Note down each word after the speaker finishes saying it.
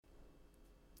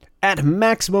At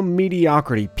Maximum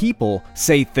Mediocrity, people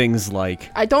say things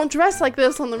like, I don't dress like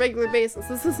this on the regular basis.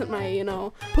 This isn't my,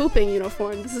 pooping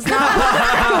uniform. This is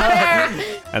not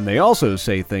and they also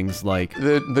say things like,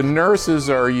 The nurses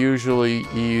are usually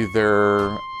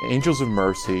either angels of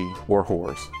mercy or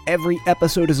whores. Every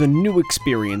episode is a new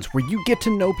experience where you get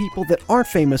to know people that aren't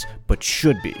famous but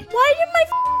should be. Why did my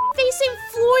facing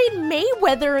Floyd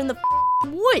Mayweather in the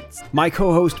woods? My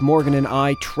co-host Morgan and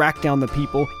I track down the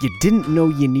people you didn't know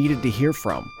you needed to hear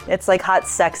from. It's like hot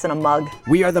sex in a mug.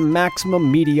 We are the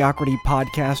Maximum Mediocrity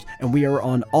Podcast, and we are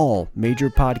on all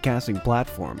major podcasting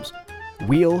platforms.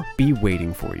 We'll be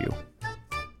waiting for you.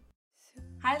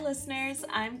 Hi listeners,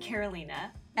 I'm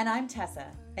Carolina. And I'm Tessa,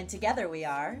 and together we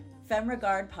are Femme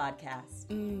Regard Podcast.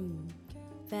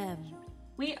 Femme.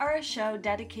 We are a show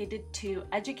dedicated to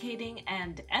educating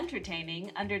and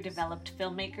entertaining underdeveloped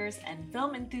filmmakers and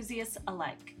film enthusiasts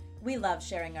alike. We love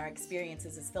sharing our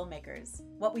experiences as filmmakers,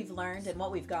 what we've learned and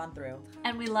what we've gone through.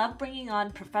 And we love bringing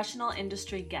on professional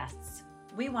industry guests.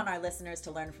 We want our listeners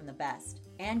to learn from the best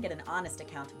and get an honest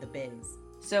account of the biz.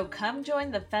 So come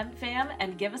join the Femme Fam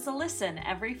and give us a listen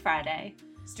every Friday.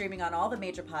 Streaming on all the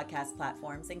major podcast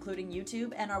platforms, including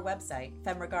YouTube and our website,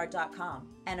 femregard.com,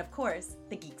 and of course,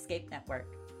 the Geekscape Network.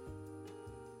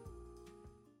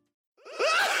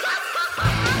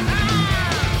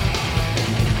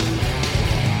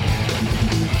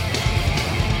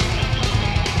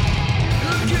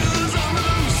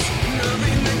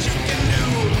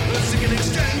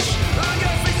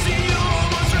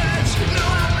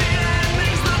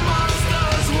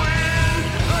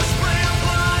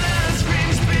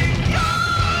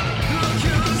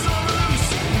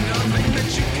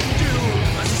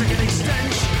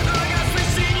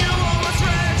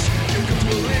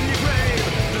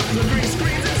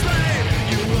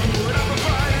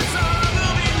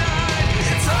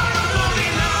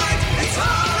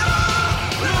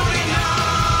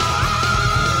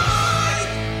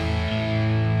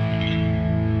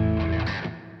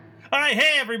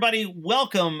 Hey everybody,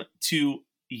 welcome to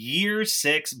Year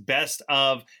 6 Best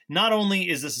Of. Not only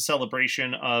is this a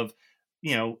celebration of,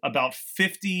 about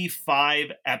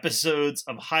 55 episodes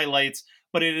of highlights,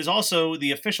 but it is also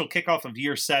the official kickoff of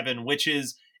Year 7, which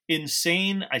is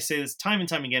insane. I say this time and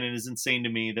time again, it is insane to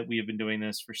me that we have been doing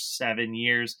this for 7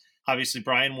 years. Obviously,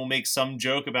 Brian will make some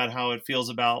joke about how it feels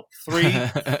about 3,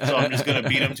 so I'm just going to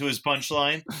beat him to his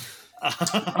punchline.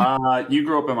 You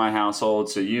grew up in my household,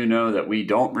 so you know that we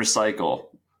don't recycle.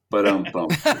 But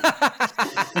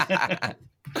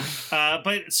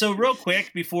so real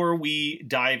quick before we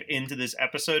dive into this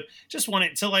episode, just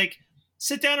wanted to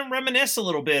sit down and reminisce a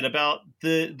little bit about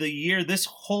the year. This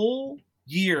whole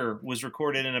year was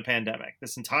recorded in a pandemic.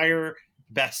 This entire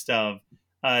best of.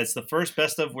 It's the first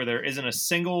best of where there isn't a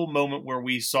single moment where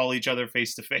we saw each other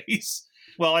face to face.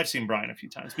 Well, I've seen Brian a few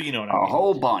times, but you know what I mean. A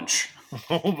whole bunch.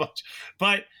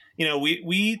 But,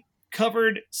 we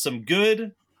covered some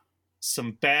good,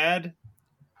 some bad,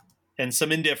 and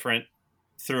some indifferent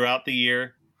throughout the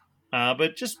year.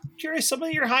 But just curious, some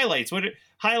of your highlights. What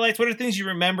are things you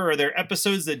remember? Are there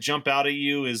episodes that jump out at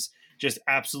you as just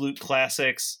absolute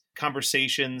classics,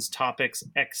 conversations, topics,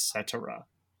 etc.?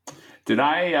 Did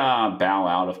I bow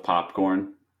out of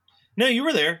popcorn? No, you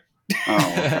were there.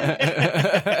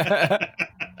 Oh,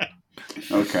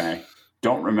 okay.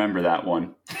 Don't remember that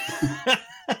one.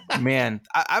 Man,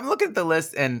 I'm looking at the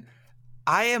list and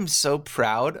I am so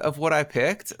proud of what I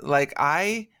picked. It's going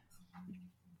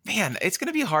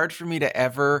to be hard for me to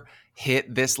ever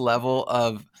hit this level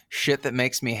of shit that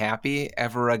makes me happy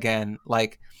ever again.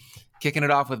 Kicking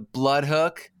it off with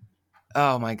Bloodhook.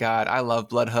 Oh my God, I love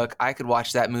Bloodhook. I could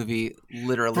watch that movie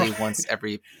literally once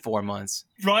every 4 months.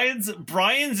 Brian's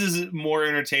is more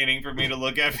entertaining for me to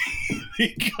look at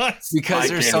because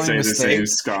there's so many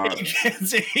mistakes.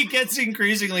 It gets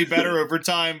increasingly better over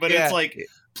time, but it's like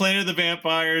Planet of the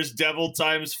Vampires, Devil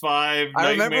Times 5.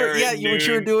 I remember, what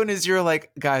you were doing is you're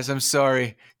like, guys, I'm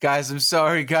sorry. Guys, I'm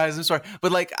sorry.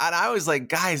 But and I was like,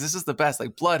 guys, this is the best.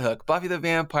 Bloodhook, Buffy the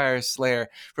Vampire Slayer,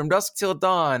 From Dusk Till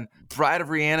Dawn, Bride of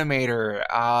Reanimator,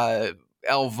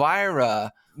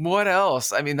 Elvira. What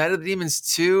else? Night of the Demons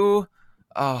 2.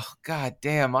 Oh, God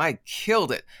damn, I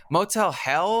killed it. Motel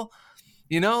Hell,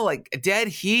 Dead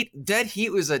Heat. Dead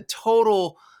Heat was a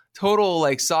total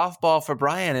softball for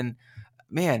Brian. And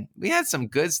man, we had some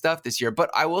good stuff this year. But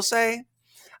I will say,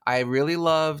 I really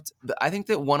loved, I think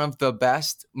that one of the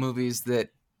best movies that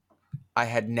I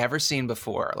had never seen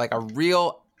before, a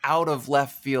real out of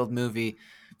left field movie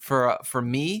for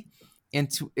me in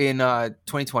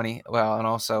 2020. Well, and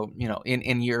also,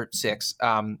 in year 6,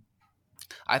 I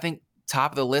think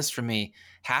top of the list for me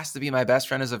has to be My Best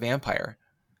Friend is a Vampire.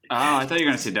 I thought you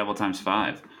were going to say Devil Times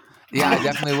 5. Yeah, I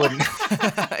definitely wouldn't.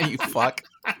 You fuck.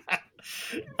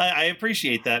 I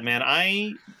appreciate that, man.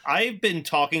 I've been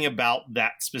talking about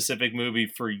that specific movie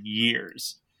for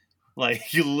years, like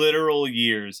literal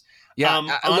years. Yeah,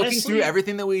 looking honestly, through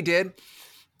everything that we did,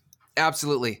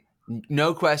 absolutely,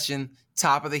 no question,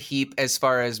 top of the heap as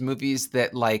far as movies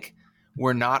that like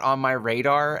were not on my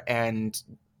radar and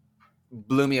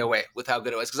blew me away with how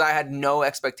good it was, because I had no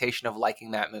expectation of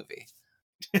liking that movie.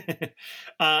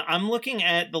 I'm looking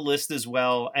at the list as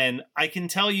well, and I can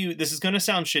tell you this is going to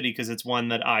sound shitty because it's one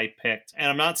that I picked, and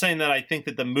I'm not saying that I think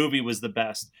that the movie was the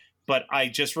best, but I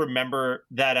just remember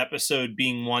that episode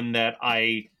being one that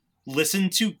I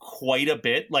listened to quite a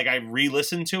bit. Like, I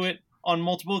re-listened to it on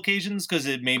multiple occasions because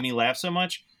it made me laugh so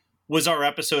much. Was our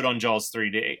episode on Jaws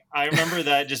 3D. I remember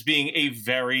that just being a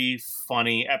very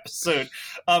funny episode,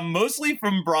 mostly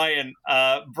from Brian.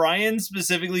 Brian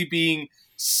specifically being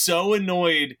so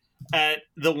annoyed at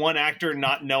the one actor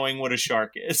not knowing what a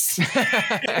shark is.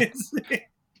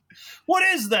 What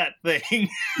is that thing?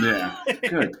 Yeah,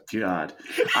 good God.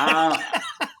 I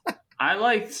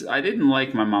didn't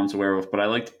like My Mom's a Werewolf, but I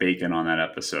liked Bacon on that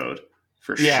episode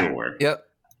for sure. Yep.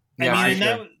 Yeah, I mean,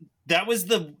 that was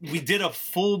we did a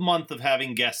full month of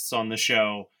having guests on the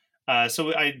show.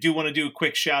 So I do want to do a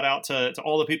quick shout out to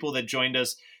all the people that joined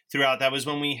us throughout. That was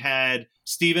when we had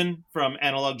Steven from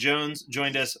Analog Jones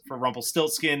joined us for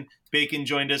Rumpelstiltskin. Bacon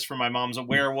joined us for My Mom's a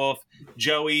Werewolf.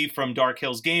 Joey from Dark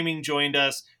Hills Gaming joined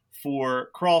us for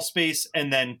Crawl Space.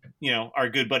 And then, our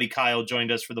good buddy Kyle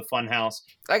joined us for the Funhouse.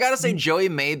 I gotta say, Joey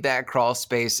made that Crawl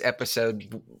Space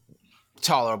episode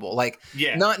tolerable. Like,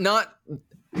 not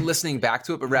listening back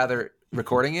to it, but rather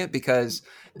recording it, because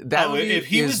if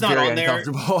he was not on there,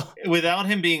 without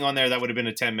him being on there, that would have been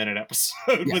a 10-minute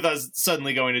episode with us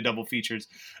suddenly going to double features.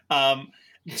 Not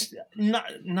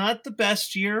the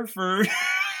best year for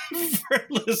for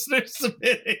listeners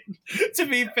submitting, to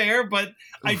be fair, but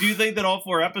I do think that all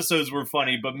 4 episodes were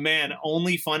funny. But man,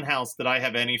 only Funhouse did I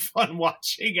have any fun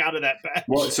watching out of that batch.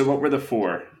 So what were the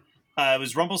 4? It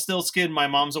was Rumpelstiltskin, My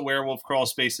Mom's a Werewolf, Crawl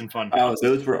Space, and Funhouse. Oh,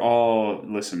 those were all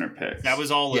listener picks. That was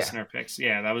all listener picks.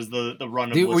 Yeah, that was the run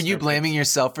of. Dude, were you blaming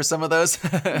yourself for some of those?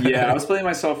 Yeah, I was blaming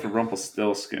myself for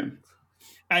Rumpelstiltskin.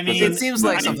 I mean, it seems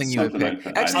like something you would pick.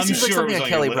 Actually, it seems like something a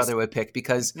Kelly brother would pick,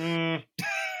 because I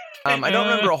don't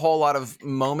remember a whole lot of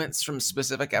moments from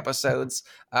specific episodes.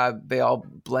 They all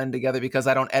blend together because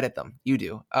I don't edit them. You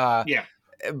do. Yeah.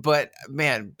 But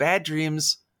man, Bad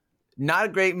Dreams, not a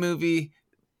great movie.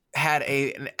 Had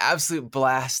an absolute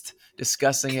blast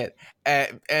discussing it,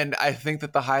 and I think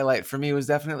that the highlight for me was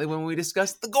definitely when we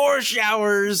discussed the gore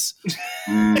showers.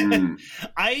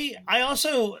 I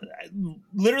also,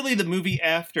 literally the movie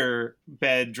after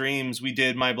Bad Dreams, we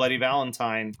did My Bloody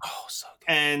Valentine. Oh, so good.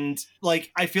 And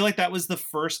like, I feel like that was the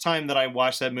first time that I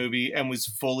watched that movie and was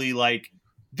fully like,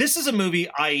 this is a movie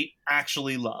I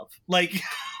actually love. Like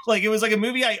it was like a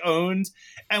movie I owned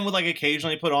and would like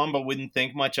occasionally put on, but wouldn't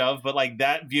think much of. But like,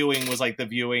 that viewing was like the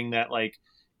viewing that like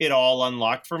it all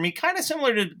unlocked for me. Kind of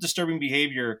similar to Disturbing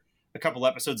Behavior a couple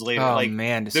episodes later. Oh like,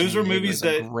 man, those were movies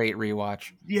that great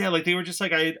rewatch. Yeah, like they were just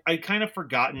like I'd kind of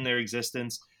forgotten their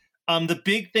existence. The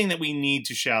big thing that we need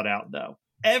to shout out though,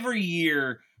 every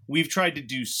year we've tried to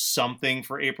do something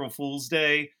for April Fool's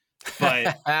Day.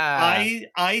 But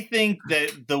I think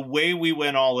that the way we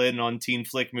went all in on Teen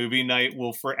Flick Movie Night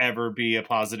will forever be a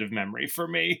positive memory for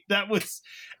me. That was,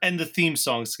 and the theme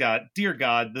song, Scott, dear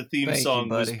God, the theme song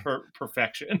was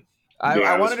perfection.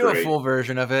 I want to do a full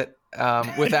version of it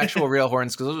with actual real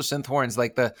horns, because those are synth horns.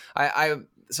 Like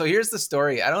so here's the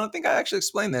story. I don't think I actually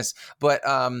explained this, but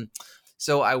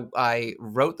so I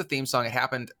wrote the theme song. It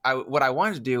happened. What I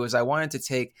wanted to do is I wanted to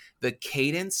take the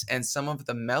cadence and some of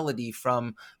the melody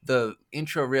from the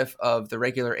intro riff of the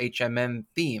regular HMM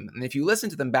theme. And if you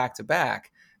listen to them back to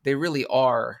back, they really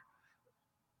are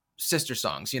sister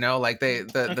songs, like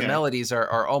the melodies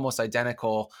are almost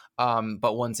identical,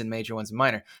 but one's in major, one's in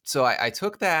minor. So I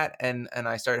took that and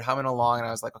I started humming along, and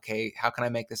I was like, okay, how can I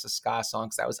make this a ska song?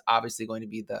 Because that was obviously going to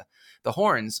be the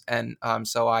horns. And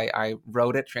so I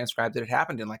wrote it, transcribed it. It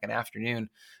happened in like an afternoon.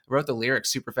 I wrote the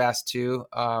lyrics super fast too.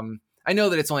 I know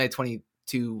that it's only a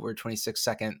 22 or 26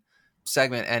 second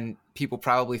segment, and people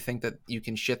probably think that you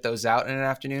can shit those out in an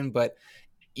afternoon, but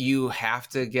you have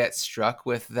to get struck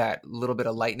with that little bit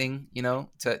of lightning, to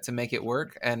make it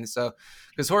work. And so,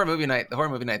 because the horror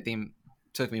movie night theme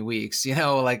took me weeks,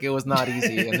 like it was not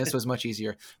easy, and this was much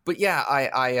easier. But yeah,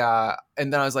 I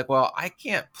and then I was like, well, I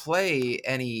can't play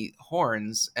any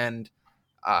horns, and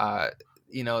the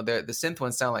synth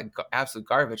ones sound like absolute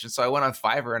garbage. And so I went on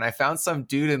Fiverr and I found some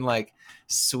dude in like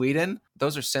Sweden.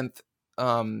 Those are synth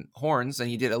horns, and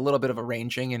he did a little bit of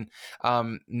arranging and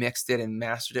mixed it and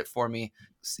mastered it for me.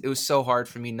 It was so hard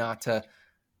for me not to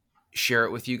share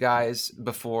it with you guys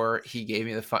before he gave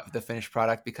me the finished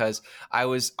product, because I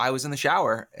was in the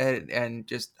shower and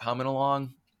just humming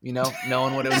along,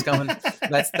 knowing what it was coming.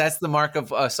 That's the mark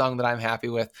of a song that I'm happy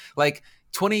with. Like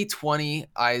 2020,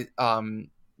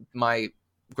 my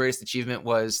greatest achievement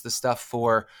was the stuff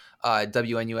for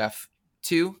WNUF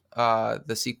 2,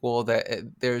 the sequel.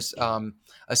 That there's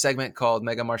a segment called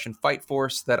Mega Martian Fight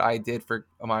Force that I did for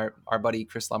our buddy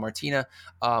Chris LaMartina.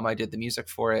 I did the music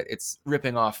for it. It's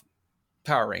ripping off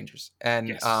Power Rangers, and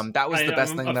Yes. that was the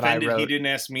best thing that I wrote. He didn't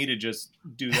ask me to just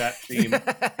do that theme.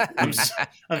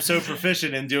 I'm so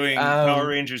proficient in doing Power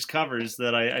Rangers covers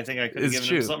that I think I could have given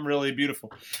him something really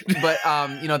beautiful. But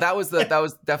that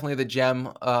was definitely the gem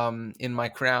in my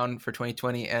crown for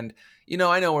 2020. And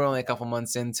I know we're only a couple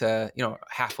months into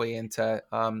halfway into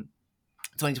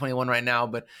 2021 right now,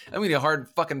 but I'm gonna be hard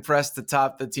fucking pressed to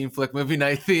top the Teen Flick Movie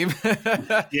Night theme.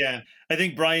 Yeah, I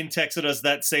think Brian texted us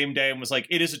that same day and was like,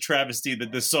 "It is a travesty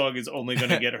that this song is only going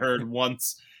to get heard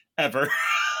once ever."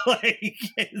 Like,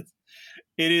 it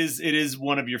is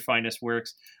one of your finest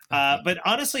works. But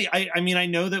honestly, I mean, I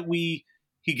know that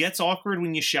he gets awkward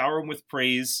when you shower him with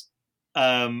praise.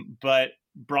 But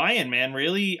Brian, man,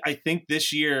 really, I think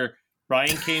this year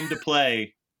Brian came to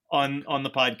play on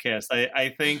the podcast.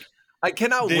 I think. I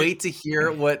cannot wait to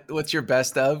hear what your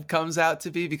best of comes out to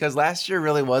be, because last year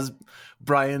really was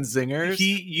Brian Zingers.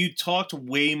 You talked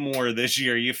way more this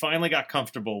year. You finally got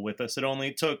comfortable with us. It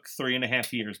only took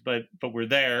 3.5 years, but we're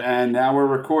there. And now we're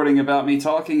recording about me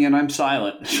talking and I'm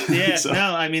silent. Yeah,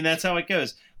 no, I mean, that's how it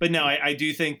goes. But no, I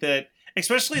do think that,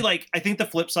 especially like, I think the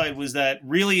flip side was that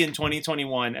really in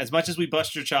 2021, as much as we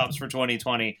bust your chops for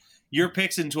 2020, your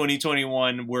picks in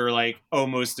 2021 were like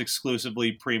almost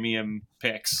exclusively premium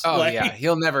picks. Oh like, yeah,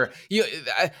 he'll never.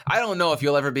 I don't know if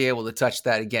you'll ever be able to touch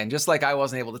that again. Just like I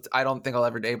wasn't able to. I don't think I'll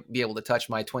ever be able to touch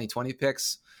my 2020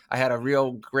 picks. I had a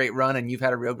real great run, and you've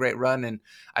had a real great run, and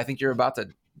I think you're about to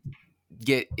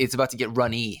get. It's about to get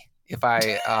runny. If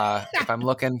I'm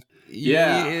looking.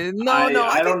 Yeah.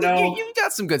 I don't know. You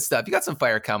got some good stuff. You got some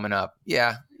fire coming up.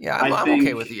 Yeah. I'm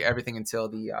okay with everything until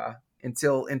the.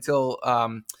 Until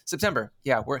September.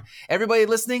 Yeah, everybody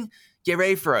listening, get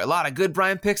ready for a lot of good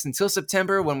Brian picks until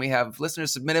September, when we have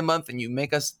listeners submitted month and you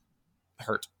make us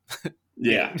hurt.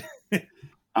 Yeah.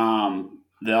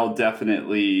 They'll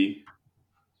definitely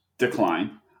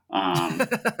decline.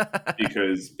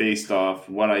 Because based off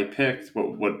what I picked,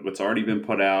 what's already been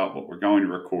put out, what we're going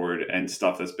to record, and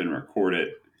stuff that's been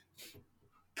recorded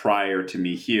prior to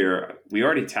me here, we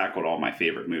already tackled all my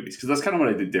favorite movies, because that's kind of what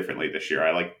I did differently this year.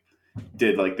 I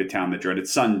did The Town That Dreaded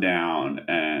Sundown,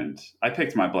 and I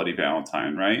picked My Bloody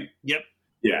Valentine, right? Yep.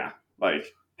 Yeah,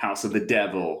 House of the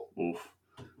Devil. Oof.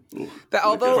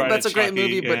 Although that's a great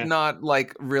movie, but not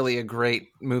really a great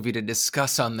movie to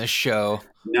discuss on this show.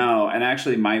 No, and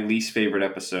actually my least favorite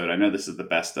episode, I know this is the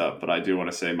best of, but I do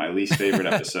want to say my least favorite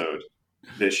episode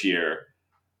this year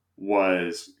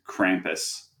was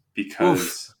Krampus,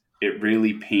 because it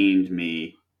really pained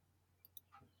me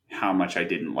how much I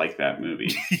didn't like that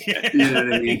movie. Yeah. You know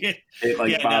what I mean?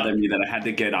 It bothered me that I had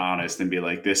to get honest and be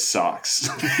like, this sucks.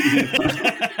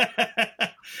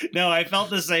 No, I felt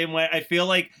the same way. I feel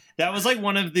like that was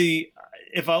one of the,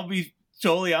 if I'll be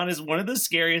totally honest, one of the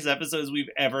scariest episodes we've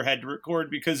ever had to record,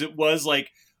 because it was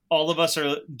all of us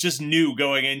are just new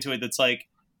going into it. That's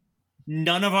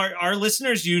none of our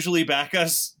listeners usually back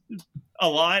us a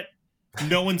lot.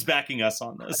 No one's backing us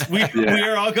on this. We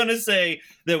are all going to say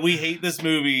that we hate this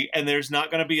movie, and there's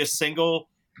not going to be a single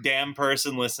damn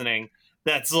person listening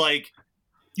that's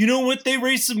you know what? They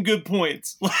raised some good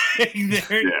points.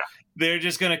 They're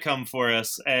just going to come for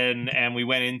us. And we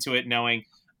went into it knowing,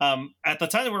 at the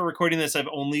time that we're recording this, I've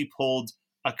only pulled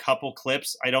a couple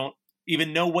clips. I don't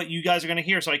even know what you guys are going to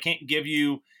hear, so I can't give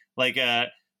you a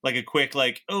quick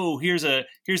here's a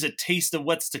taste of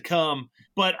what's to come.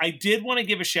 But I did want to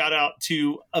give a shout out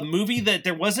to a movie that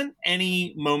there wasn't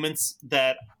any moments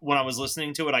that when I was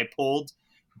listening to it I pulled,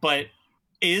 but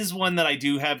is one that I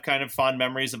do have kind of fond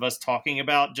memories of us talking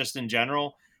about just in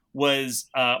general, was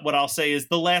what I'll say is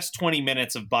the last 20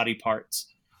 minutes of Body Parts.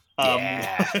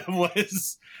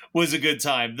 Was a good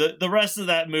time. The rest of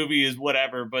that movie is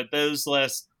whatever, but those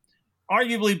last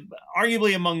arguably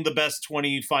among the best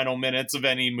 20 final minutes of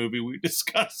any movie we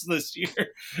discussed this year.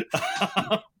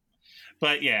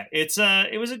 But yeah,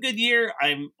 it was a good year.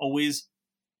 I'm always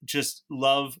just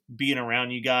love being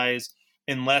around you guys,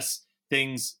 unless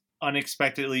things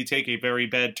unexpectedly take a very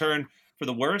bad turn for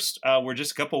the worst. We're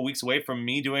just a couple of weeks away from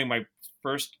me doing my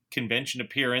first convention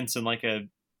appearance in a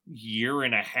year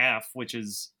and a half, which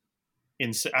is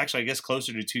actually, I guess,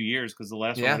 closer to 2 years because the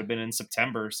last one would have been in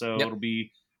September. So it'll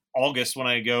be August when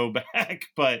I go back.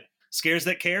 But Scares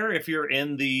That Care, if you're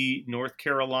in the North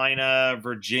Carolina,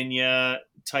 Virginia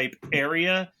type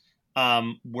area,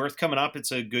 worth coming up.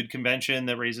 It's a good convention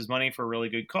that raises money for a really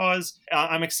good cause.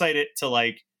 I'm excited to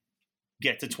like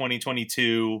get to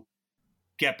 2022,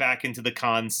 get back into the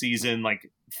con season,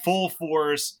 like full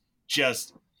force,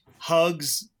 just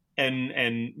hugs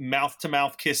and mouth to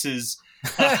mouth kisses.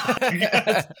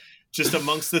 Just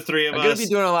amongst the three of us. I'm going to be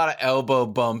doing a lot of elbow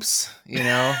bumps, you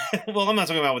know? Well, I'm not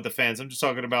talking about with the fans. I'm just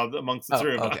talking about amongst the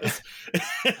three of us.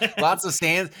 Lots of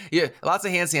hand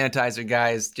sanitizer,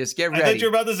 guys. Just get ready. I thought you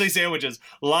were about to say sandwiches.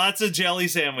 Lots of jelly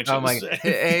sandwiches. Oh my God.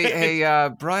 Hey,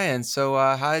 Brian, so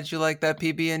how did you like that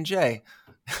PB&J?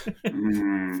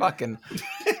 Fucking.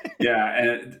 Yeah,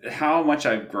 and how much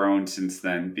I've grown since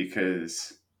then,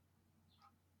 because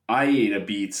I eat a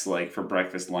Beats like for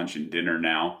breakfast, lunch, and dinner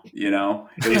now. You know,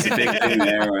 it was a big thing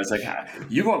there where it's like,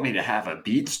 you want me to have a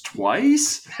Beats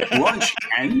twice, lunch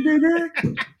and dinner?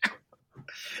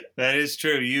 That is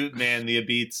true. The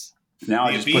Beats. Now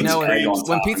I just put egg on top.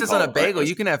 When pizza's on a bagel,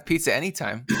 you can have pizza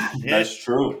anytime. That's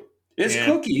true. It's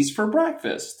cookies for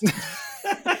breakfast.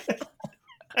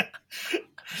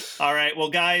 All right, well,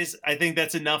 guys, I think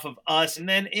that's enough of us. And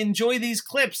then enjoy these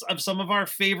clips of some of our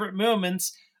favorite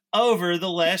moments over the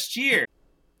last year.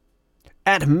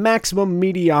 At Maximum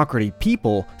Mediocrity,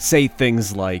 people say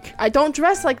things like, I don't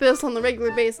dress like this on the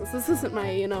regular basis. This isn't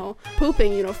my,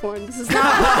 pooping uniform. This is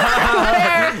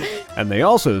not and they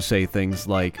also say things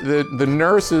like, The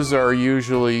nurses are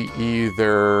usually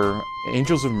either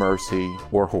angels of mercy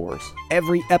or whores.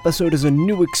 Every episode is a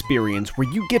new experience where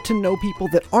you get to know people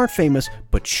that aren't famous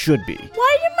but should be.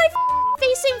 Why am I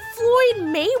facing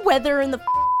Floyd Mayweather in the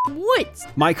woods?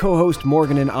 My co-host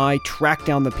Morgan and I track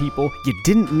down the people you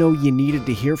didn't know you needed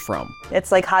to hear from.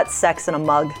 It's like hot sex in a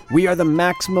mug. We are the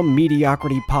Maximum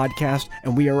Mediocrity Podcast,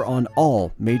 and we are on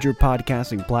all major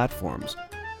podcasting platforms.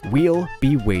 We'll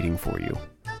be waiting for you.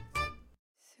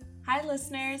 Hi,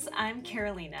 listeners. I'm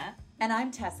Carolina. And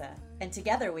I'm Tessa. And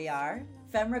together we are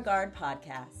Femme Regard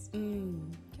Podcast.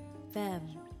 Femme.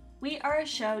 We are a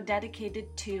show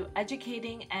dedicated to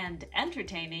educating and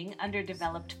entertaining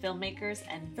underdeveloped filmmakers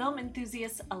and film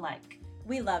enthusiasts alike.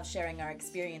 We love sharing our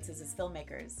experiences as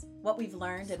filmmakers, what we've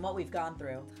learned and what we've gone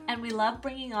through. And we love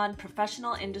bringing on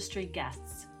professional industry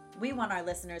guests. We want our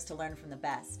listeners to learn from the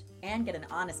best and get an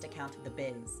honest account of the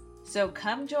biz. So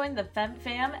come join the Femme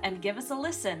Fam and give us a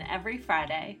listen every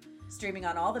Friday. Streaming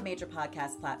on all the major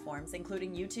podcast platforms,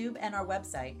 including YouTube and our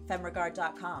website,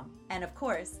 femregard.com, and of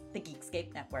course, the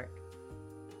Geekscape Network.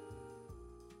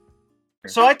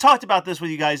 So I talked about this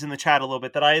with you guys in the chat a little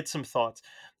bit, that I had some thoughts.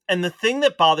 And the thing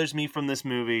that bothers me from this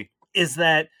movie is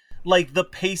that, like, the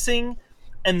pacing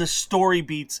and the story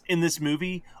beats in this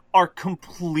movie are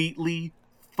completely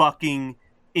fucking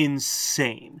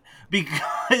insane,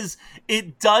 because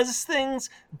it does things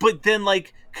but then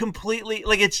like completely,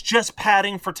 like, it's just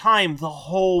padding for time the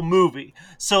whole movie.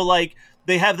 So like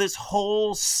they have this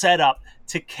whole setup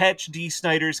to catch Dee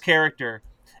Snider's character,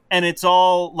 and it's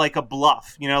all like a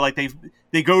bluff, like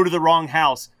they go to the wrong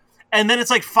house, and then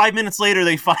it's like 5 minutes later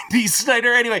they find Dee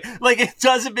Snider anyway. Like, it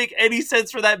doesn't make any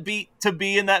sense for that beat to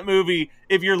be in that movie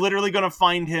if you're literally going to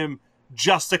find him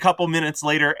just a couple minutes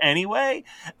later anyway.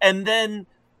 And then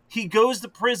he goes to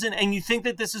prison, and you think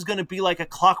that this is going to be like a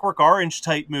Clockwork Orange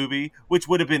type movie, which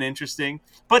would have been interesting,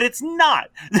 but it's not.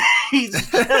 He's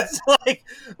just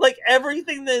like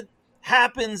everything that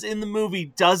happens in the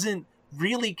movie doesn't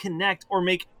really connect or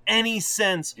make any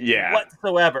sense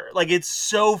whatsoever. Like, it's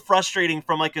so frustrating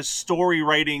from like a story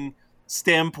writing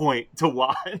standpoint to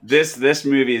watch. This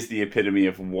movie is the epitome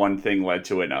of one thing led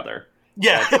to another.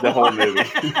 Yeah. That's the whole movie.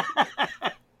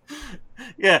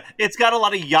 Yeah, it's got a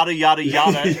lot of yada, yada,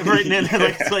 yada written in it.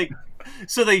 Like, it's like,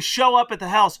 so they show up at the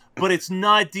house, but it's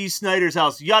not Dee Snider's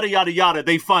house. Yada, yada, yada.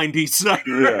 They find Dee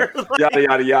Snider. Yeah. Yada,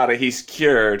 yada, yada. He's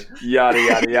cured. Yada,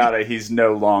 yada, yada. He's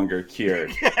no longer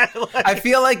cured. Yeah, I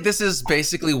feel like this is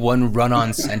basically one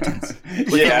run-on sentence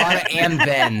with a lot of and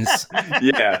thens.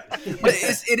 Yeah. But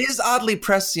it is oddly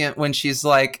prescient when she's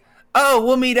like, oh,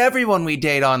 we'll meet everyone we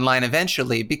date online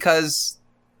eventually, because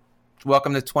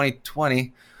welcome to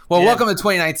 2020. Well, welcome to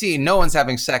 2019. No one's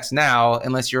having sex now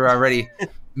unless you're already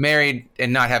married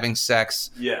and not having sex.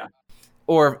 Yeah.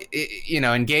 Or,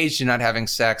 engaged and not having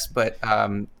sex. But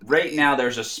right now,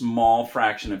 there's a small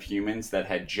fraction of humans that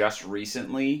had just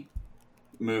recently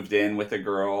moved in with a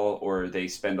girl, or they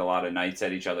spend a lot of nights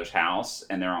at each other's house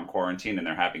and they're on quarantine and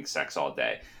they're having sex all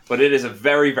day. But it is a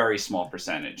very, very small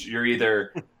percentage. You're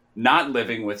either not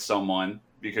living with someone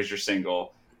because you're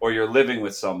single, or you're living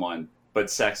with someone, but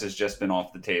sex has just been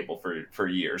off the table for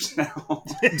years now.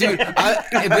 Dude,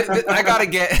 I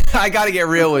gotta get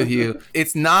real with you.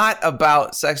 It's not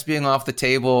about sex being off the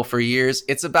table for years.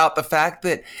 It's about the fact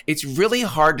that it's really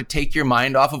hard to take your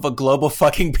mind off of a global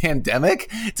fucking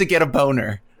pandemic to get a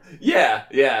boner. Yeah.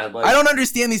 Like, I don't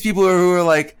understand these people who are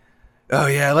like, oh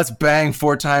yeah, let's bang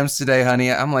 4 times today,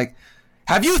 honey. I'm like,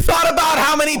 have you thought about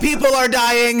how many people are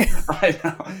dying? I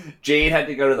know. Jade had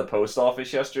to go to the post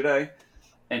office yesterday,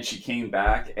 and she came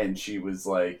back and she was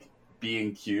like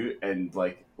being cute and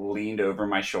like leaned over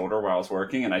my shoulder while I was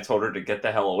working, and I told her to get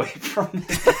the hell away from me.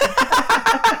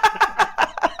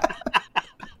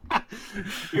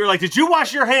 You're like, did you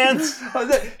wash your hands?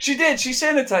 She did. She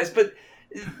sanitized, but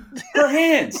her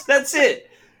hands. That's it.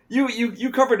 You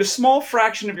covered a small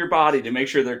fraction of your body to make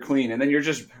sure they're clean, and then you're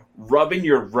just rubbing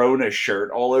your Rona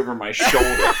shirt all over my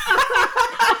shoulder.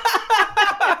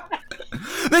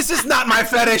 This is not my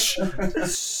fetish.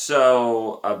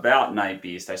 So about Night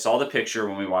Beast, I saw the picture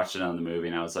when we watched it on the movie,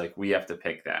 and I was like, we have to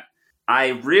pick that. I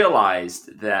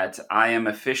realized that I am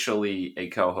officially a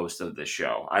co-host of this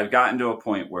show. I've gotten to a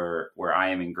point where I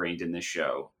am ingrained in this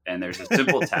show, and there's a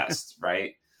simple test,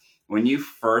 right? When you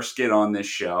first get on this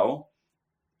show,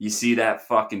 you see that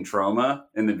fucking trauma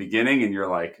in the beginning, and you're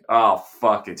like, oh,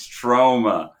 fuck, it's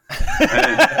trauma.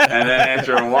 And then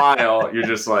after a while, you're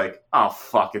just like, oh,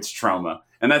 fuck, it's trauma.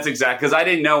 And that's exactly, because I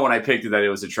didn't know when I picked it that it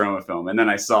was a trauma film. And then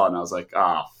I saw it, and I was like,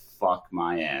 oh, fuck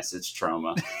my ass, it's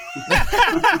trauma.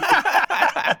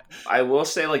 I will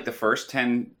say, like, the first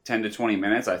 10 to 20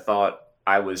 minutes, I thought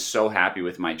I was so happy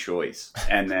with my choice.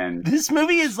 And then... This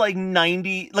movie is like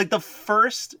 90, like the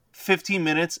first 15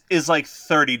 minutes is like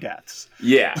 30 deaths.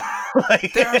 Yeah.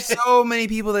 Like, there are so many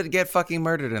people that get fucking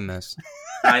murdered in this.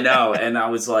 I know. And I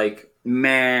was like,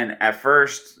 man, at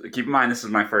first, keep in mind, this is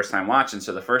my first time watching.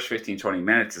 So the first 15, 20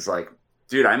 minutes is like,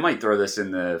 dude, I might throw this in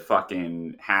the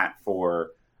fucking hat for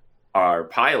our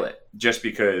pilot. Just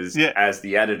because as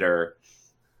the editor,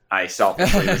 I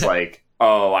selfishly was like,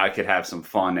 oh, I could have some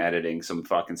fun editing some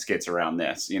fucking skits around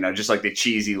this, you know, just like the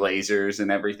cheesy lasers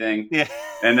and everything. Yeah.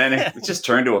 And then it just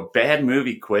turned to a bad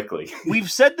movie quickly.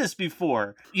 We've said this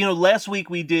before. You know, last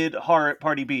week we did Horror at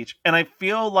Party Beach, and I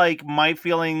feel like my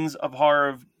feelings of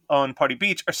horror on Party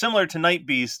Beach are similar to Night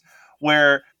Beast,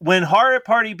 where when Horror at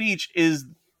Party Beach is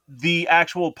the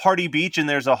actual party beach and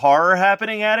there's a horror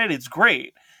happening at it, it's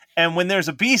great. And when there's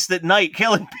a beast at night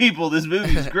killing people, this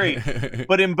movie is great.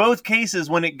 But in both cases,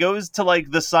 when it goes to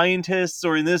like the scientists,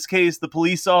 or in this case, the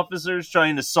police officers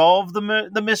trying to solve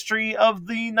the mystery of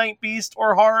the Night Beast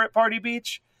or Horror at Party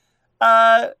Beach,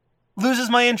 loses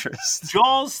my interest.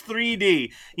 Jaws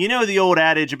 3D. You know the old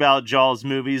adage about Jaws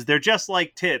movies. They're just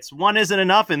like tits. 1 isn't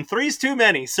enough and 3's too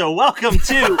many. So welcome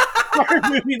to our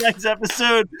Movie Nights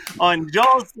episode on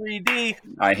Jaws 3D.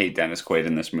 I hate Dennis Quaid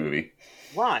in this movie.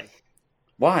 Why?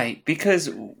 Why? Because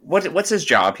what's his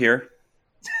job here?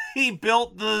 He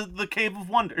built the Cave of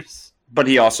Wonders. But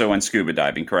he also went scuba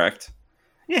diving, correct?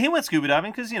 Yeah, he went scuba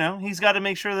diving because, you know, he's got to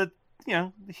make sure that, you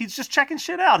know, he's just checking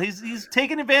shit out. He's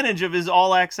taking advantage of his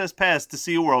all-access pass to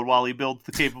see a world while he builds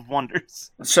the Cave of Wonders.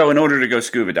 So in order to go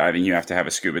scuba diving, you have to have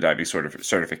a scuba diving sort of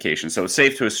certification. So it's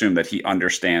safe to assume that he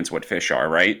understands what fish are,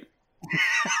 right?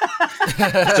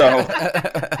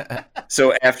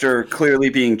 So after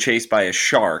clearly being chased by a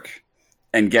shark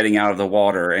and getting out of the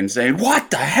water and saying,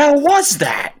 what the hell was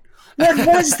that? What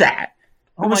was that?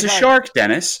 It was a shark,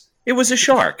 Dennis. It was a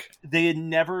shark. They had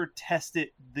never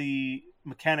tested the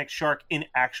mechanic shark in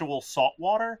actual salt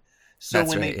water. So That's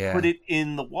when right, they put it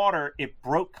in the water, it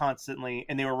broke constantly,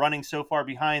 and they were running so far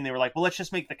behind, they were like, well, let's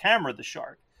just make the camera the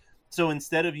shark. So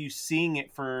instead of you seeing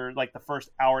it for like the first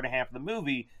hour and a half of the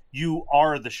movie, you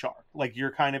are the shark. Like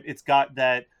you're kind of, it's got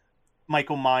that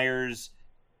Michael Myers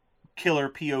killer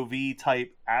POV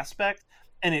type aspect,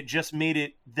 and it just made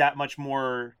it that much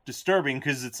more disturbing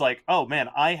because it's like, oh man,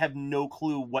 I have no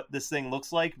clue what this thing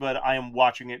looks like, but I am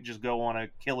watching it just go on a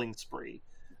killing spree.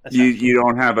 You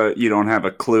don't have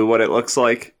a clue what it looks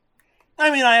like? I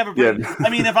mean, I have a pretty, I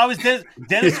mean, if I was Dennis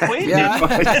Quaid,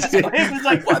 Dennis Quaid was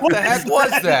like, what the heck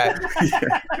was that?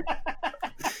 Yeah.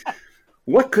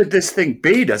 What could this thing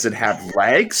be? Does it have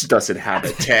legs? Does it have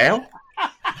a tail?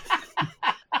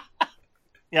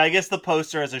 Yeah, I guess the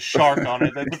poster has a shark on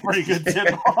it. That's a pretty good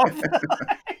tip-off.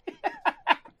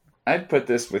 I'd put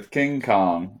this with King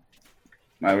Kong.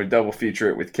 I would double feature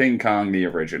it with King Kong, the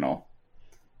original,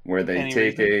 where they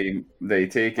take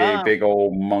a big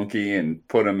old monkey and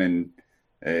put him in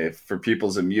for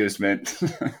people's amusement,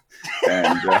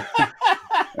 and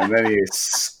then he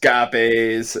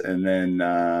escapes, and then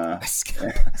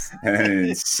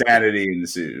insanity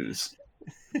ensues.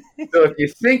 So if you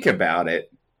think about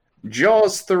it,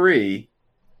 Jaws 3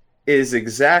 is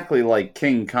exactly like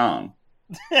King Kong.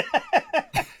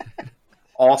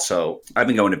 Also, I've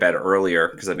been going to bed earlier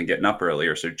because I've been getting up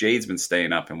earlier. So Jade's been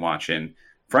staying up and watching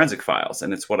Forensic Files,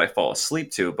 and it's what I fall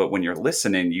asleep to. But when you're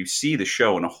listening, you see the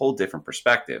show in a whole different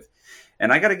perspective.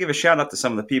 And I got to give a shout out to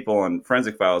some of the people on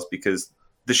Forensic Files because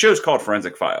the show's called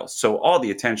Forensic Files. So all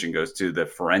the attention goes to the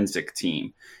forensic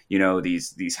team, you know,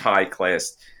 these high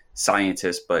class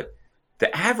scientists. But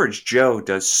the average Joe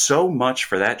does so much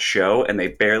for that show and they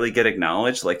barely get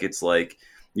acknowledged. Like, it's like,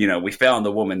 you know, we found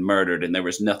the woman murdered and there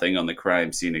was nothing on the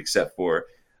crime scene except for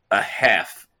a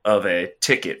half of a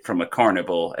ticket from a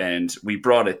carnival. And we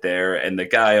brought it there. And the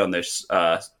guy on this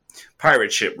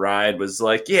pirate ship ride was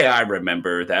like, yeah, I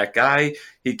remember that guy.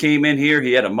 He came in here.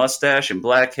 He had a mustache and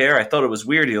black hair. I thought it was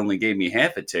weird. He only gave me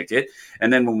half a ticket.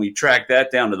 And then when we tracked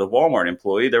that down to the Walmart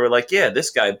employee, they were like, yeah,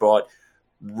 this guy bought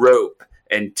rope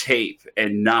and tape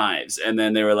and knives. And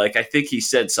then they were like, I think he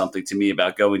said something to me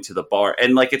about going to the bar.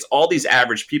 And like, it's all these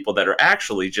average people that are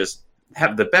actually just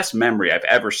have the best memory I've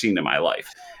ever seen in my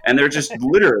life. And they're just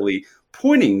literally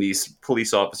pointing these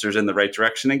police officers in the right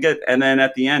direction and then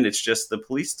at the end, it's just the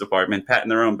police department patting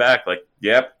their own back. Like,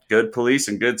 yep, good police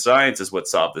and good science is what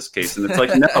solved this case. And it's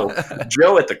like, no,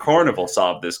 Joe at the carnival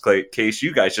solved this case.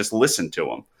 You guys just listened to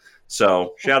him.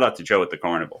 So shout out to Joe at the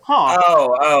carnival. Huh.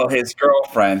 Oh, his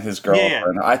girlfriend. Yeah.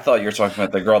 I thought you were talking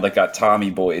about the girl that got Tommy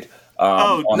Boyd.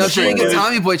 No, she didn't get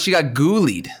Tommy Boyd. She got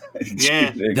ghoulied.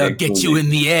 Yeah. They'll get you in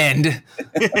the end.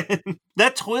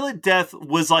 That toilet death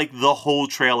was like the whole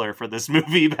trailer for this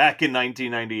movie back in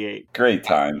 1998. Great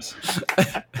times.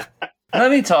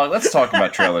 Let's talk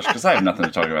about trailers because I have nothing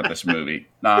to talk about this movie.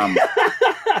 And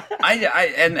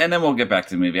then we'll get back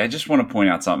to the movie. I just want to point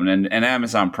out something. And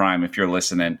Amazon Prime, if you're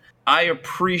listening, I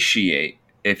appreciate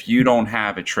if you don't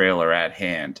have a trailer at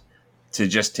hand to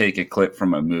just take a clip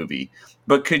from a movie.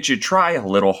 But could you try a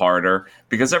little harder?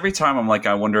 Because every time I'm like,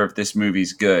 I wonder if this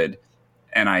movie's good.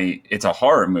 And it's a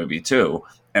horror movie too.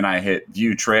 And I hit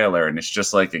view trailer and it's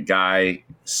just like a guy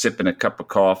sipping a cup of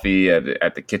coffee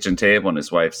at the kitchen table. And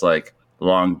his wife's like,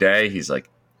 long day. He's like,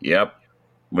 yep.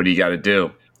 What do you got to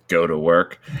do? Go to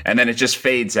work. And then it just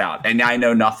fades out. And I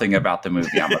know nothing about the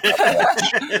movie I'm about to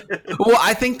watch. Well,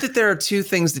 I think that there are two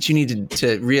things that you need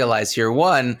to realize here.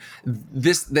 One,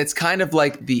 that's kind of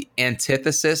like the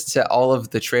antithesis to all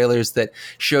of the trailers that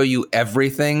show you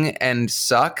everything and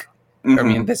suck. Mm-hmm. I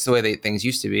mean, that's the way things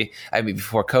used to be. I mean,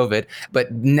 before COVID.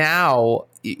 But now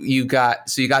you got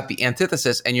the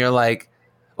antithesis and you're like,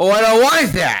 oh, I don't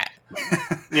want that.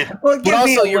 Yeah. Well, but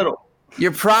also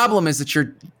your problem is that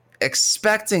you're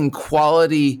expecting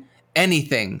quality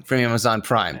anything from Amazon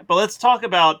Prime. But let's talk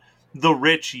about the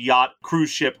rich yacht cruise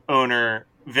ship owner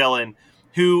villain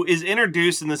who is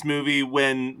introduced in this movie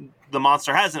when the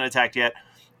monster hasn't attacked yet.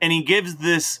 And he gives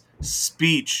this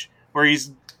speech where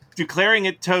he's declaring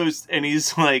it toast and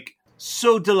he's like,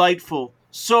 so delightful,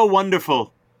 so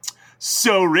wonderful,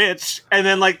 so rich. And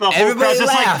then like the whole Everybody crowd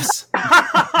laughs. Just like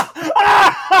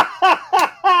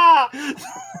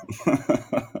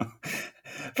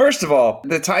First of all,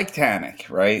 the Titanic,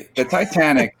 right? The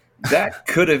Titanic, that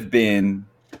could have been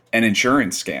an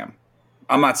insurance scam.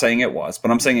 I'm not saying it was,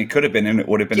 but I'm saying it could have been, and it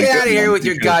would have been. Get a good out of here one with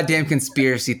your goddamn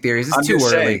conspiracy theories. It's too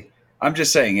early. I'm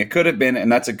just saying it could have been, and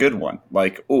that's a good one.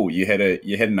 Like, oh, you hit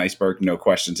an iceberg, no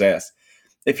questions asked.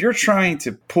 If you're trying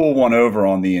to pull one over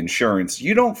on the insurance,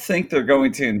 you don't think they're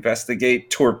going to investigate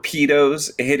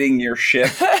torpedoes hitting your ship?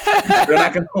 They're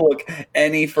not going to look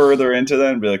any further into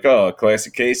that and be like, oh, a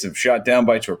classic case of shot down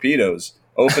by torpedoes.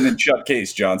 Open and shut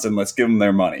case, Johnson. Let's give them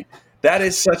their money. That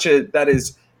is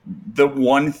the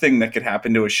one thing that could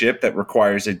happen to a ship that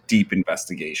requires a deep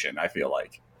investigation, I feel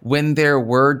like. When there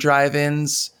were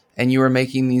drive-ins and you were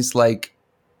making these like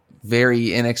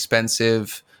very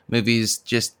inexpensive movies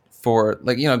just for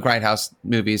like, you know, grindhouse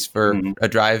movies for a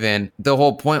drive-in, the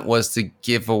whole point was to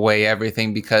give away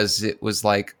everything because it was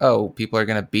like, oh, people are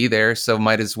going to be there, so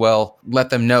might as well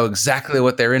let them know exactly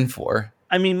what they're in for.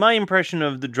 I mean, my impression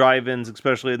of the drive-ins,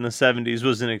 especially in the 70s,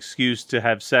 was an excuse to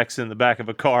have sex in the back of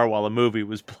a car while a movie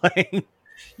was playing.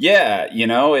 Yeah, you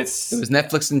know, it was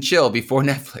Netflix and chill before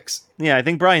Netflix. Yeah, I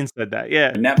think Brian said that,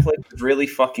 yeah. Netflix is really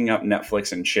fucking up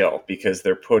Netflix and chill because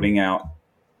they're putting out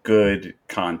good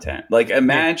content. Like,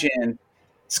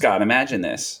 Scott, imagine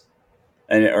this.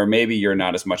 Or maybe you're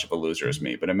not as much of a loser as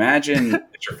me, but imagine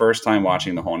it's your first time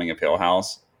watching The Haunting of Hill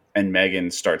House and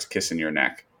Megan starts kissing your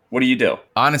neck. What do you do?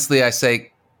 Honestly, I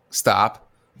say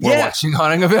stop. We're watching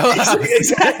Haunting of Hill House.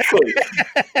 Exactly.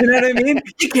 You know what I mean?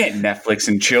 You can't Netflix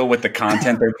and chill with the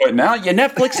content they're putting out. You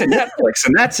Netflix, and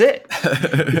that's it.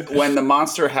 When the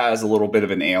monster has a little bit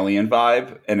of an alien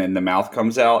vibe and then the mouth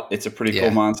comes out, it's a pretty cool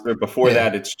monster. Before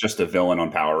that, it's just a villain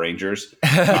on Power Rangers.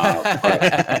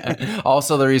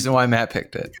 Also the reason why Matt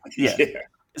picked it. Yeah.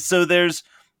 So there's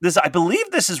this, I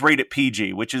believe this is rated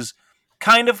PG, which is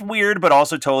kind of weird, but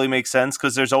also totally makes sense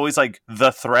because there's always like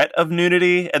the threat of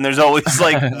nudity and there's always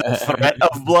like the threat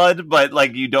of blood, but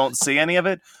like you don't see any of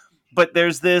it. But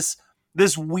there's this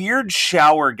weird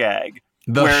shower gag.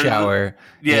 Shower.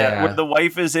 Where the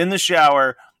wife is in the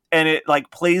shower and it like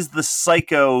plays the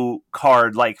Psycho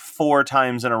card like 4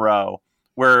 times in a row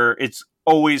where it's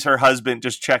always her husband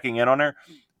just checking in on her.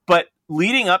 But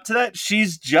leading up to that,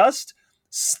 she's just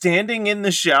standing in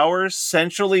the shower,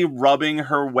 sensually rubbing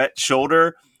her wet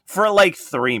shoulder for like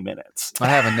 3 minutes. I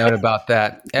have a note about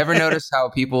that. Ever notice how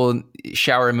people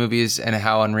shower in movies and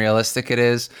how unrealistic it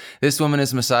is? This woman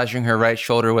is massaging her right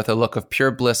shoulder with a look of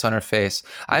pure bliss on her face.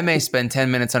 I may spend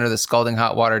 10 minutes under the scalding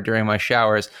hot water during my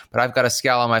showers, but I've got a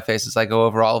scowl on my face as I go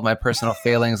over all of my personal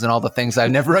failings and all the things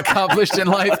I've never accomplished in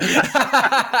life.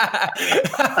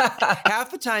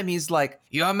 Half the time he's like,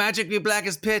 "Your magic be black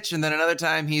as pitch," and then another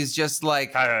time he's just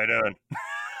like, "How are you doing?"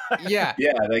 Yeah.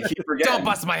 Yeah, they keep forgetting. "Don't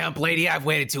bust my hump, lady. I've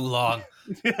waited too long."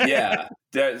 Yeah.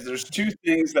 There's 2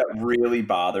 things that really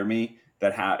bother me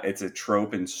that it's a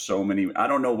trope in so many. I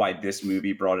don't know why this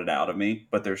movie brought it out of me,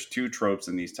 but there's 2 tropes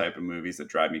in these type of movies that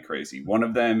drive me crazy. One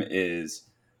of them is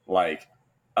like,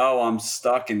 oh, I'm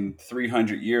stuck in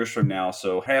 300 years from now,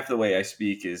 so half the way I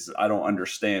speak is I don't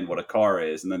understand what a car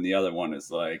is. And then the other one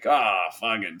is like,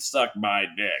 fucking suck my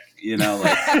dick. You know,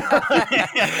 like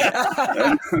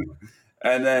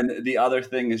And then the other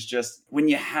thing is just when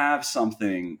you have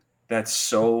something that's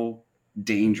so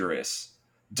dangerous,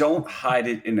 don't hide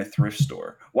it in a thrift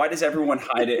store. Why does everyone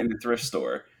hide it in a thrift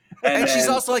store? And she's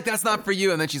also like, "That's not for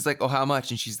you." And then she's like, "Oh, how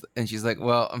much?" And she's like,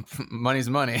 "Well, money's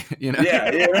money, you know." Yeah.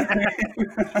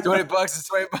 $20 is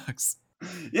 $20.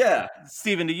 Yeah.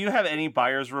 Steven, do you have any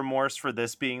buyer's remorse for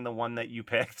this being the one that you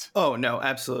picked? Oh, no,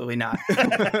 absolutely not.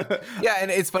 Yeah, and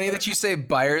it's funny that you say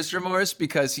buyer's remorse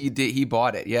because he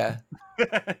bought it. Yeah.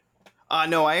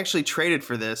 No, I actually traded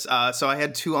for this. So I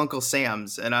had 2 Uncle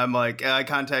Sams, and I'm like, I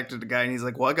contacted the guy, and he's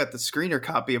like, "Well, I got the screener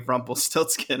copy of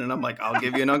Rumpelstiltskin," and I'm like, "I'll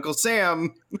give you an Uncle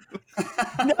Sam."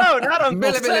 No, not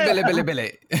Uncle Sam.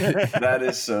 Billy. That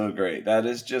is so great. That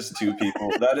is just 2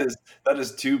 people. That is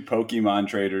 2 Pokemon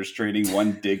traders trading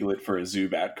 1 Diglett for a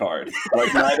Zubat card.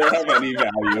 Like, neither have any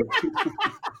value.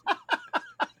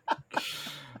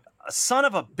 Son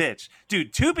of a bitch.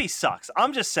 Dude, Tubi sucks.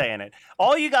 I'm just saying it.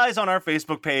 All you guys on our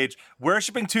Facebook page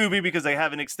worshiping Tubi because they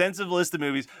have an extensive list of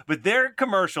movies, but their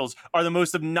commercials are the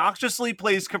most obnoxiously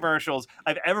placed commercials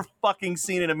I've ever fucking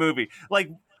seen in a movie.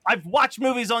 Like, I've watched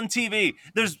movies on TV.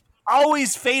 There's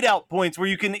always fade out points where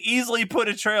you can easily put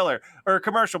a trailer or a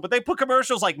commercial, but they put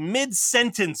commercials like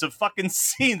mid-sentence of fucking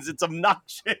scenes. It's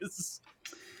obnoxious.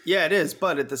 Yeah, it is.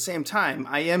 But at the same time,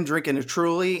 I am drinking a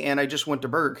Truly, and I just went to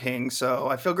Burger King, so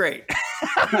I feel great.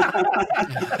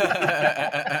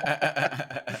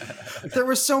 There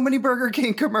were so many Burger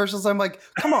King commercials. I'm like,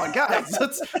 come on, guys.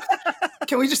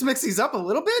 Can we just mix these up a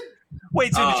little bit?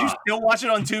 Wait, so did you still watch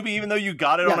it on Tubi even though you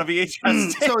got it on a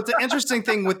VHS? So it's an interesting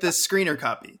thing with this screener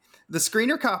copy. The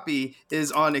screener copy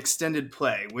is on extended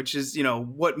play, which is,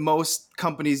 what most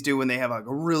companies do when they have like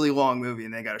a really long movie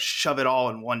and they got to shove it all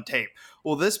in one tape.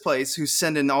 Well, this place who's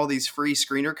sending all these free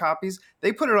screener copies,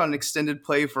 they put it on extended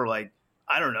play for like,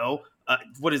 I don't know,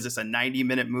 what is this, a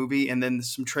 90-minute movie? And then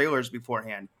some trailers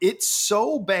beforehand. It's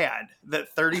so bad that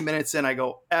 30 minutes in, I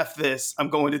go, F this, I'm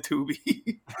going to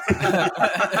Tubi.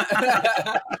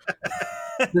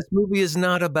 This movie is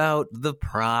not about the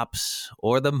props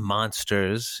or the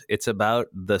monsters. It's about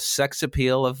the sex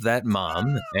appeal of that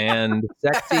mom and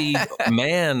sexy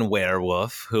man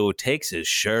werewolf who takes his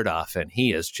shirt off and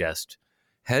he is just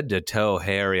head to toe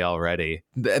hairy already.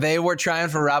 They were trying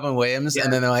for Robin Williams,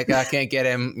 and then they're like, I can't get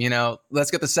him. Let's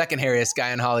get the second hairiest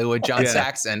guy in Hollywood, John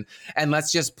Saxon, and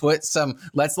let's put some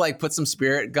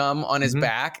spirit gum on his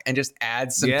back and just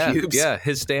add some pubes. Yeah,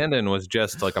 his stand-in was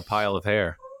just like a pile of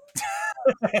hair.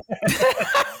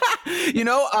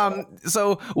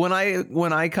 So when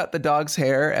I cut the dog's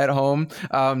hair at home,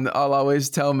 I'll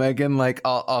always tell Megan, like,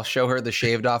 I'll show her the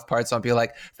shaved off parts. I'll be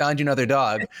like, found you another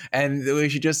dog, and we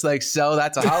should just like sell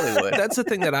that to Hollywood. That's the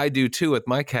thing that I do too with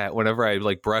my cat. Whenever I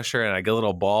like brush her and I get a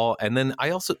little ball, and then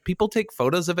people take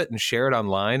photos of it and share it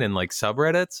online and like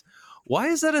subreddits. Why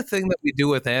is that a thing that we do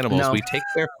with animals? No. We take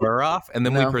their fur off and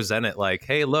then we present it like,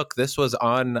 hey, look, this was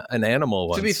on an animal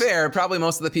once. To be fair, probably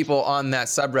most of the people on that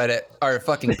subreddit are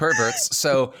fucking perverts,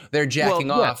 so they're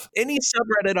jacking off. Any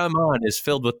subreddit I'm on is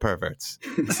filled with perverts.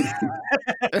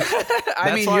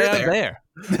 I mean, why you're I'm there.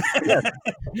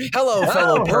 Hello,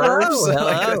 fellow pervs.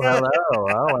 Hello.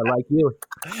 Oh, I like you.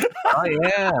 Oh,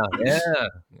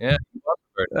 yeah.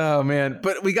 Oh man,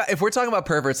 but if we're talking about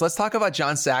perverts, let's talk about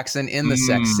John Saxon in the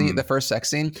sex scene, the first sex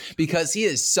scene, because he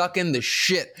is sucking the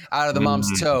shit out of the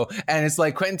mom's toe, and it's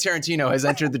like Quentin Tarantino has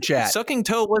entered the chat. Sucking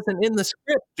toe wasn't in the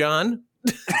script, John.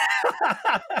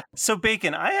 So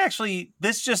Bacon,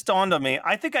 this just dawned on me.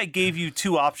 I think I gave you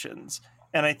two options.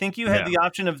 And I think you had the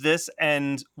option of this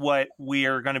and what we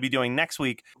are going to be doing next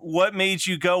week. What made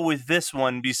you go with this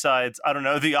one besides, I don't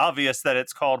know, the obvious that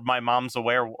it's called My Mom's a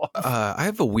Werewolf? I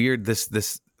have a weird,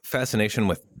 this fascination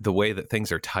with the way that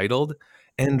things are titled.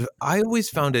 And I always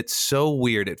found it so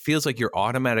weird. It feels like you're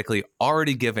automatically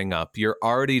already giving up. You're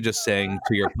already just saying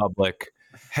to your public,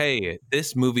 hey,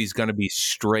 this movie's going to be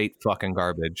straight fucking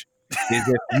garbage. If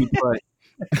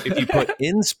you put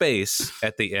in space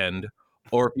at the end,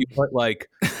 or if you put like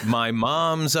my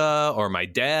mom's or my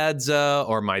dad's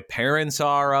or my parents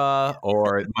are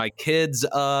or my kids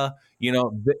I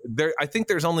think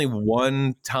there's only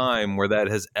one time where that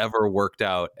has ever worked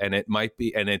out, and it might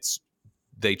be, and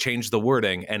they changed the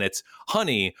wording, and it's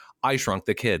Honey, I Shrunk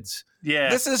the Kids. Yeah.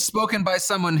 This is spoken by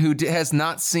someone who has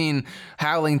not seen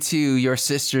Howling 2, Your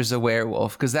Sister's a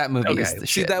Werewolf, because that movie is the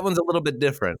shit. That one's a little bit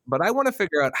different, but I want to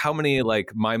figure out how many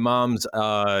like my mom's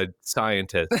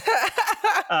scientists.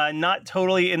 Not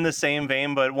totally in the same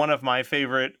vein, but one of my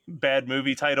favorite bad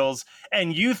movie titles.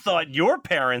 And you thought your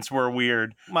parents were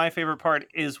weird. My favorite part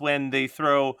is when they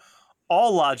throw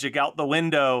all logic out the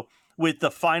window with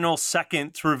the final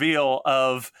second reveal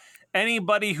of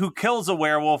anybody who kills a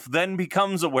werewolf then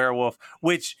becomes a werewolf,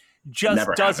 which just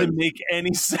Never doesn't happened. make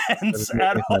any sense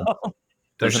at all.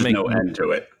 There's just no end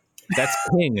to it. That's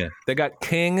King. They got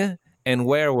King and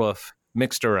werewolf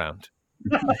mixed around.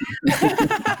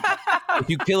 If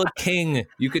you kill a king,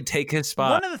 you could take his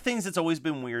spot. One of the things that's always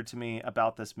been weird to me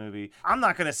about this movie, I'm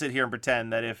not going to sit here and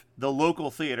pretend that if the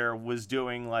local theater was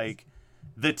doing like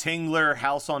The Tingler,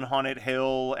 House on Haunted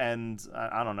Hill, and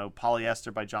I don't know,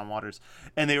 Polyester by John Waters,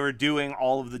 and they were doing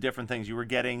all of the different things. You were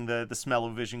getting the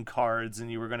Smell-O-Vision cards, and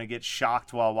you were going to get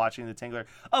shocked while watching The Tingler.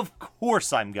 Of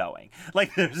course I'm going.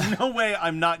 Like, there's no way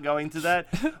I'm not going to that.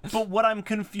 But what I'm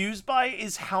confused by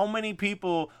is how many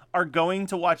people are going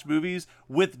to watch movies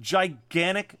with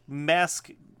gigantic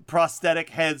mask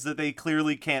prosthetic heads that they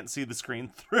clearly can't see the screen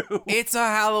through. It's a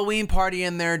Halloween party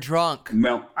and they're drunk.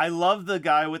 No. I love the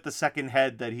guy with the second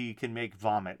head that he can make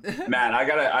vomit. Matt, I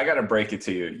gotta break it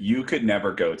to you. You could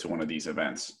never go to one of these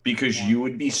events because you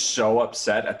would be so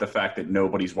upset at the fact that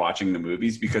nobody's watching the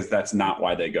movies, because that's not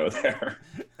why they go there.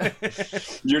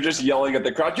 You're just yelling at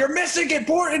the crowd, you're missing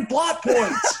important plot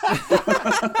points.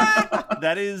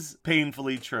 That is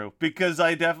painfully true, because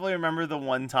I definitely remember the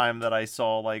one time that I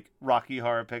saw like Rocky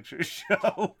Horror Picture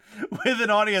Show with an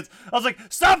audience. I was like,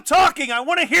 stop talking, I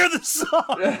want to hear the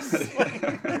songs.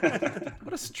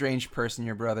 What a strange person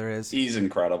your brother is. He's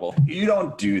incredible. You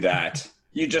don't do that.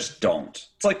 You just don't.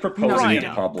 It's like proposing in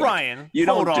public. Brian, you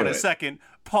hold don't on do a it. second.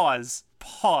 Pause.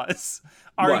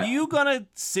 Are What? you gonna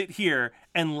sit here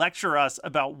and lecture us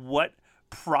about what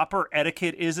proper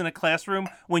etiquette is in a classroom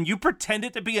when you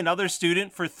pretended to be another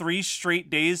student for 3 straight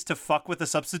days to fuck with a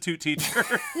substitute teacher?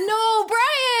 No, Brian!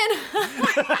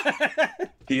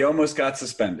 He almost got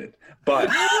suspended,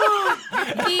 but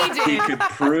He did. he could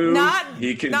prove Not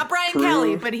Brian prove-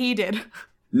 Kelly, but he did.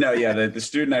 No, yeah, the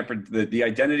student the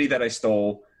identity that I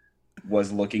stole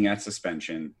was looking at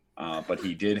suspension, but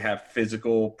he did have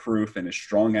physical proof and a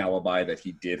strong alibi that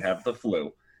he did have the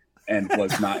flu and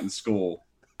was not in school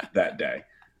that day.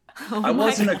 Oh I my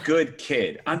wasn't God. a good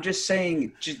kid. I'm just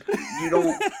saying, you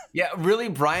don't. Yeah, really,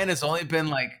 Brian has only been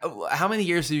like, how many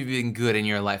years have you been good in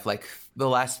your life? Like the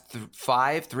last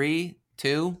 5, 3,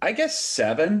 2? I guess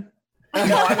 7. No,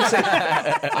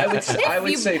 I would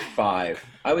say 5.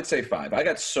 I would say 5. I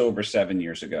got sober 7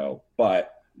 years ago,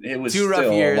 but it was 2 rough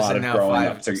still years a lot and of now growing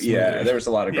 5 up to. smooth Yeah, years. there was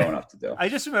a lot of growing up to do. I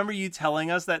just remember you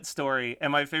telling us that story,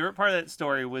 and my favorite part of that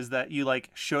story was that you like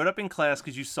showed up in class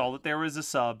because you saw that there was a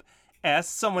sub,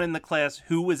 asked someone in the class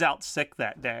who was out sick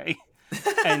that day,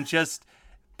 and just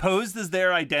posed as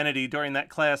their identity during that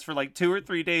class for like 2 or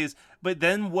 3 days. But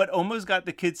then what almost got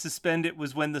the kids suspended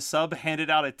was when the sub handed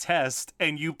out a test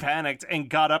and you panicked and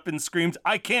got up and screamed,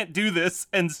 "I can't do this,"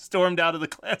 and stormed out of the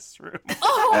classroom.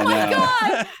 Oh my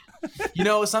God! You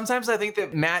know, sometimes I think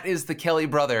that Matt is the Kelly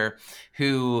brother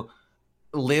who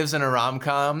lives in a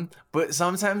rom-com, but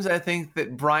sometimes I think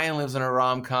that Brian lives in a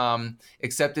rom-com,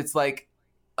 except it's like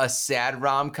a sad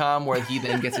rom-com where he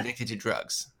then gets addicted to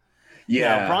drugs.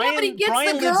 Yeah. Brian, but he gets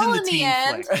Brian the lives girl in in the the teen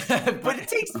end. flick. But it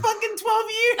takes fucking 12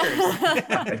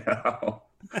 years.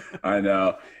 I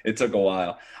know. It took a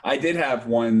while. I did have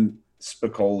one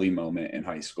Spicoli moment in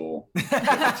high school with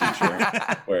a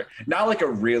teacher where not like a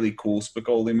really cool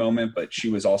Spicoli moment, but she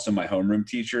was also my homeroom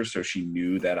teacher. So she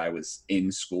knew that I was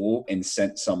in school and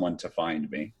sent someone to find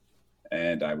me.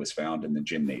 And I was found in the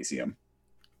gymnasium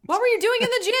What were you doing in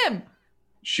the gym?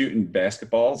 shooting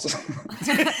basketballs.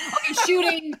 Okay,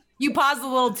 shooting. You paused a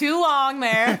little too long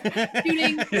there.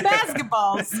 Shooting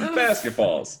basketballs.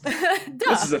 Basketballs.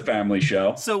 This is a family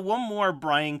show. So one more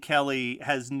Brian Kelly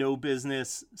has no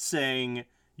business saying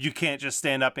you can't just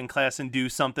stand up in class and do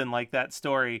something like that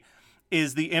story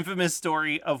is the infamous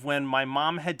story of when my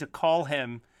mom had to call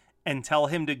him and tell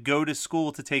him to go to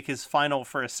school to take his final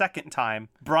for a second time.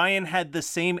 Brian had the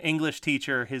same English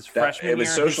teacher his freshman year. It was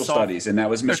and social studies, and that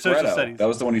was Miss social Greto. studies. That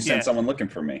was the one who sent Yeah. someone looking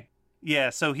for me. Yeah,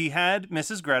 so he had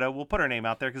Mrs. Greta. We'll put her name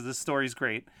out there because this story's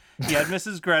great. He had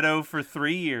Mrs. Greta for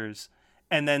 3 years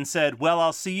and then said, well,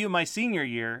 I'll see you my senior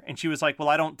year. And she was like, well,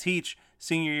 I don't teach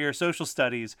senior year social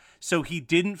studies. So he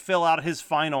didn't fill out his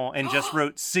final and just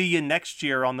wrote, see you next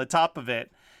year on the top of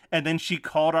it. And then she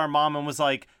called our mom and was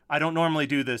like, I don't normally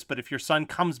do this, but if your son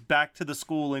comes back to the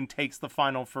school and takes the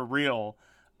final for real,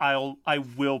 I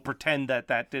will pretend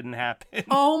that didn't happen.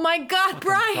 Oh my God,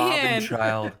 Brian!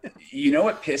 Child. You know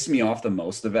what pissed me off the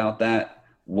most about that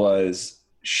was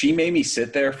she made me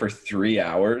sit there for 3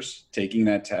 hours taking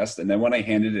that test. And then when I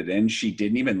handed it in, she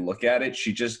didn't even look at it.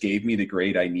 She just gave me the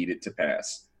grade I needed to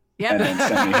pass. Yep. And then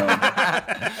sent me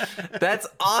home. That's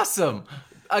awesome.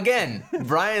 Again,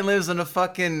 Brian lives in a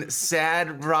fucking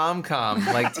sad rom-com,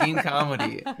 like teen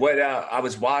comedy. I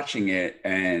was watching it,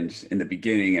 and in the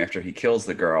beginning, after he kills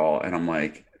the girl, and I'm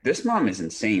like, this mom is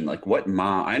insane. Like, what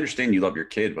mom? I understand you love your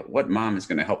kid, but what mom is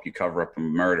going to help you cover up a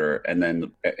murder? And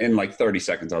then in like 30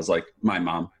 seconds, I was like, my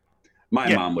mom.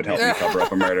 My mom would help me cover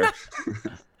up a murder.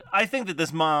 I think that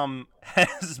this mom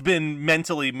has been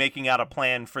mentally making out a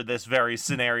plan for this very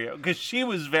scenario because she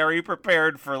was very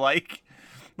prepared for like,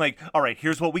 all right,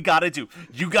 here's what we got to do.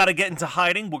 You got to get into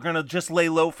hiding. We're going to just lay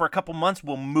low for a couple months.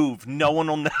 We'll move. No one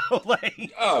will know.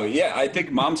 Like, oh, yeah. I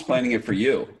think mom's planning it for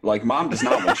you. Like, mom does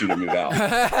not want you to move out.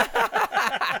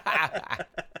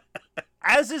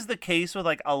 as is the case with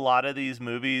like a lot of these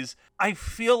movies, I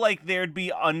feel like there'd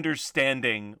be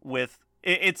understanding with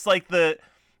it's like the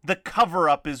cover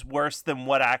up is worse than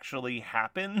what actually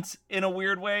happens in a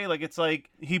weird way. Like, it's like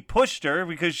he pushed her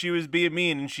because she was being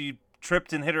mean and she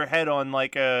tripped and hit her head on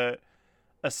like a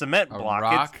cement block.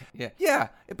 Rock. Yeah.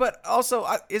 But also,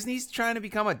 isn't he trying to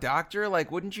become a doctor?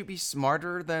 Like, wouldn't you be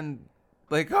smarter than,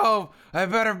 like, oh, I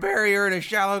better bury her in a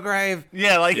shallow grave?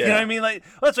 Yeah, like, you know what I mean? Like,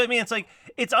 that's what I mean. It's like,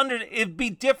 it'd be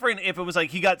different if it was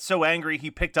like he got so angry he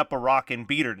picked up a rock and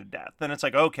beat her to death. Then it's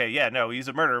like, okay, yeah, no, he's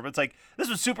a murderer. But it's like, this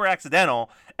was super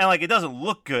accidental, and like, it doesn't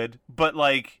look good, but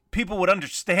like, people would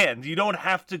understand. You don't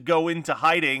have to go into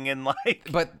hiding and like...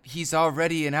 But he's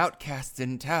already an outcast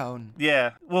in town.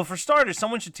 Yeah. Well, for starters,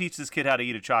 someone should teach this kid how to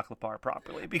eat a chocolate bar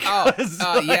properly because...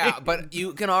 Yeah, but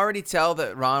you can already tell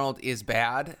that Ronald is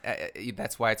bad.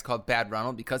 That's why it's called Bad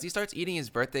Ronald, because he starts eating his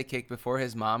birthday cake before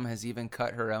his mom has even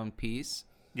cut her own piece.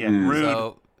 Yeah, rude.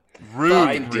 So, rude.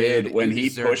 I did, when You he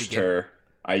deserve to pushed get- her,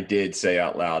 I did say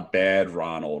out loud, bad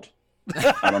Ronald.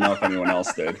 I don't know if anyone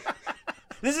else did.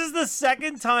 This is the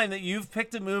second time that you've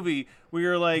picked a movie where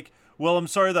you're like, well, I'm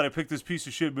sorry that I picked this piece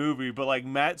of shit movie, but like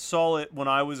Matt saw it when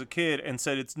I was a kid and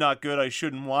said it's not good, I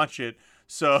shouldn't watch it.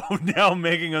 So now I'm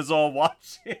making us all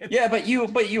watch it. Yeah, but you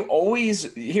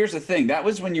always, here's the thing, that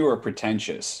was when you were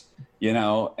pretentious, you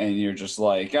know, and you're just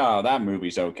like, oh, that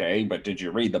movie's okay, but did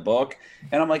you read the book?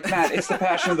 And I'm like, Matt, it's the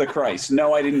Passion of the Christ.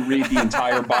 No, I didn't read the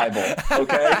entire Bible,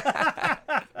 okay?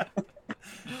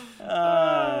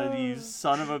 You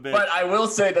son of a bitch. But I will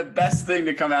say the best thing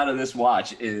to come out of this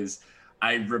watch is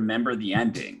I remember the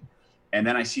ending. And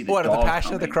then I see the What, dog the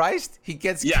Passion of the coming. Christ? He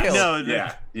gets Yes. killed.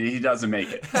 Yeah, he doesn't make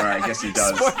it. Or I guess he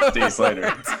does days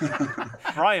later.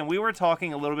 Brian, we were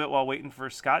talking a little bit while waiting for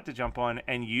Scott to jump on,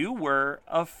 and you were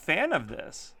a fan of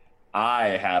this. I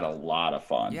had a lot of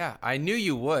fun. Yeah, I knew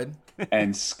you would.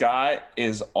 And Scott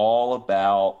is all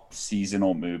about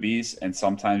seasonal movies, and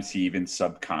sometimes he even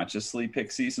subconsciously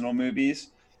picks seasonal movies.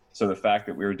 So the fact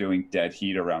that we were doing Dead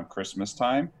Heat around Christmas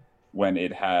time, when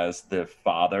it has the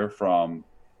father from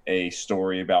a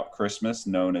story about Christmas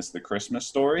known as The Christmas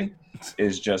Story,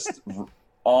 is just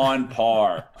on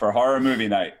par for horror movie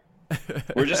night.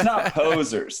 We're just not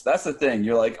posers. That's the thing.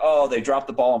 You're like, oh, they dropped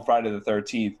the ball on Friday the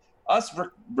 13th. us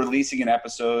releasing an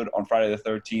episode on Friday the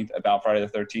 13th about Friday the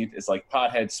 13th is like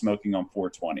potheads smoking on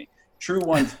 420. True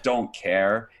ones don't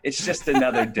care. It's just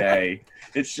another day.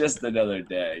 It's just another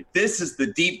day. This is the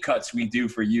deep cuts we do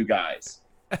for you guys.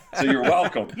 So you're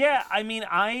welcome. Yeah, I mean,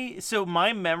 so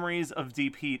my memories of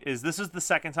Deep Heat is this is the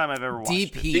second time I've ever watched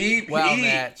Deep it. Heat. Deep Wow, Heat.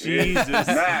 Matt. Jesus.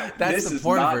 Matt, That's this the is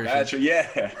porn not version. Natural.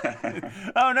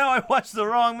 Yeah. Oh no, I watched the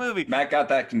wrong movie. Matt got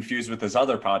that confused with his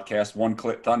other podcast, One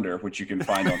Clip Thunder, which you can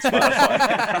find on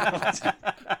Spotify.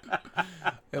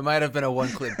 It might have been a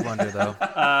one-click blunder, though.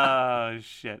 Oh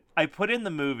shit! I put in the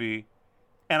movie,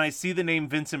 and I see the name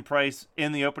Vincent Price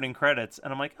in the opening credits,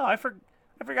 and I'm like, oh, I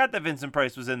forgot that Vincent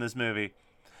Price was in this movie.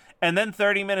 And then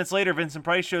 30 minutes later, Vincent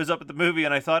Price shows up at the movie,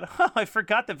 and I thought, oh, I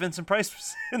forgot that Vincent Price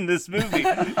was in this movie.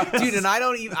 Dude, and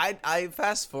I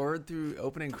fast forward through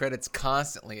opening credits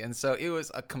constantly, and so it was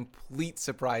a complete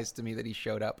surprise to me that he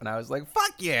showed up, and I was like,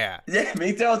 fuck yeah. Yeah,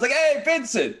 me too. I was like, hey,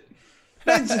 Vincent.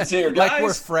 Vincent's here, guys. Like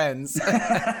we're friends.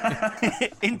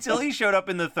 Until he showed up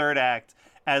in the third act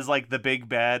as like the big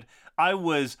bad, I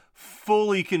was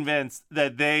fully convinced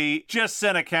that they just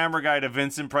sent a camera guy to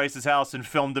Vincent Price's house and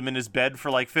filmed him in his bed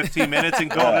for like 15 minutes and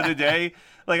called it a day.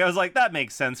 Like, I was like, that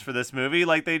makes sense for this movie.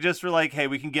 Like, they just were like, hey,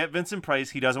 we can get Vincent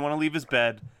Price. He doesn't want to leave his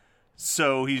bed,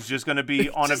 so he's just going to be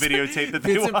on a videotape that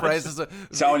they Vincent watch. Price is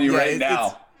Telling you right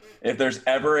now, if there's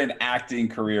ever an acting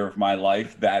career of my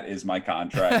life, that is my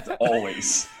contract.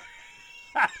 Always.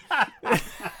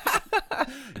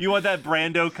 You want that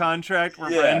Brando contract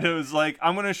where Yeah. Brando's like,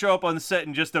 I'm going to show up on set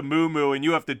in just a moo-moo and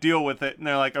you have to deal with it. And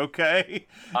they're like, okay.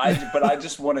 But I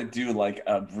just want to do like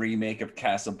a remake of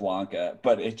Casablanca,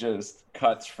 but it just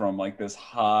cuts from like this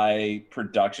high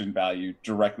production value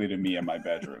directly to me in my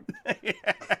bedroom.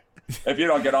 If you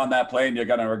don't get on that plane, you're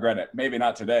going to regret it. Maybe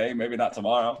not today, maybe not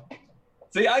tomorrow.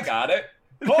 See, I got it.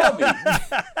 Call me.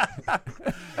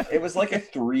 It was like a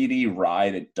 3D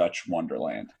ride at Dutch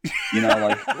Wonderland. You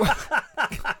know,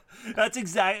 like That's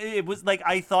exactly. It was like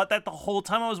I thought that the whole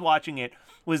time I was watching it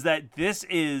was that this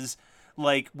is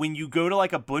like when you go to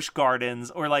like a Busch Gardens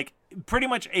or like pretty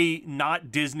much a not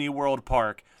Disney World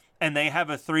park, and they have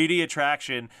a 3D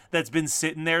attraction that's been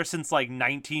sitting there since like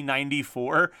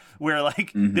 1994, where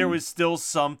like there was still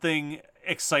something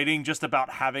exciting just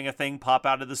about having a thing pop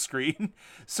out of the screen.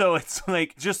 So it's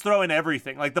like just throw in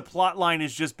everything. Like the plot line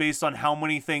is just based on how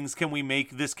many things can we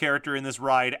make this character in this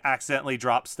ride accidentally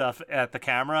drop stuff at the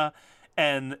camera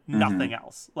and nothing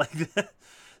else. Like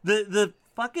the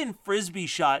fucking frisbee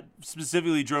shot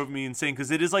specifically drove me insane because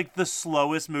it is like the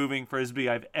slowest moving frisbee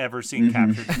I've ever seen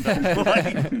captured in film.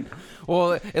 Like,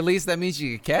 Well, at least that means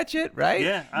you can catch it, right?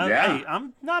 yeah, hey,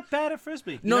 I'm not bad at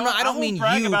frisbee. No, You know, I don't won't mean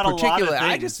brag you about a lot of particularly.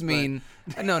 I things, just but- mean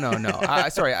no.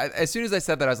 Sorry. As soon as I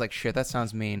said that, I was like, shit, that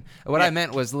sounds mean. What I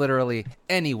meant was literally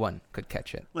anyone could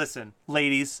catch it. Listen,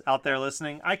 ladies out there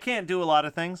listening, I can't do a lot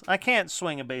of things. I can't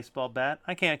swing a baseball bat.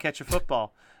 I can't catch a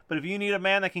football. But if you need a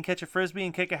man that can catch a frisbee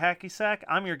and kick a hacky sack,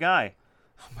 I'm your guy.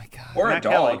 Oh my god. or Matt a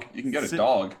dog. Kelly. You can get a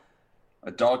dog.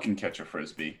 A dog can catch a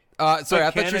frisbee. Sorry, But I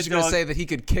thought can you were a just going to dog- say that he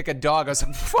could kick a dog. I was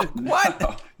like, fuck,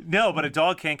 what? No, but a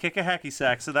dog can't kick a hacky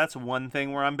sack, so that's one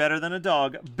thing where I'm better than a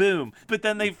dog. Boom. But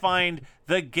then they find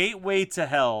the gateway to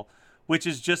hell, which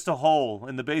is just a hole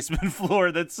in the basement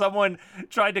floor that someone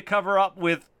tried to cover up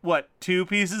with, what, 2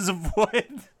 pieces of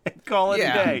wood and call it a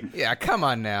day. Yeah, come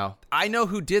on now. I know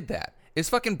who did that. It's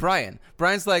fucking Brian.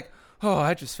 Brian's like, oh,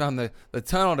 I just found the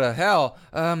tunnel to hell.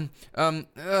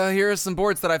 Here are some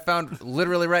boards that I found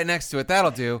literally right next to it.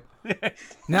 That'll do.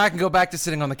 Now I can go back to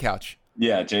sitting on the couch.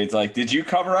 Yeah, Jade's like, did you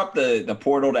cover up the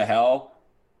portal to hell?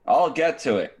 I'll get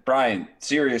to it. Brian,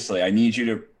 seriously, I need you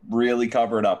to really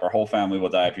cover it up. Our whole family will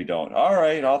die if you don't. All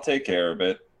right, I'll take care of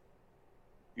it.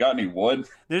 You got any wood?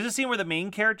 There's a scene where the main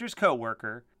character's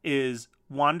coworker is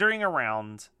wandering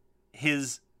around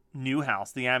his new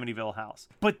house, the Amityville house.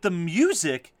 But the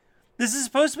music, this is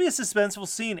supposed to be a suspenseful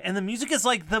scene, and the music is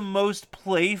like the most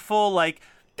playful, like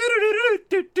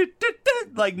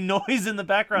noise in the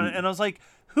background. And I was like,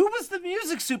 who was the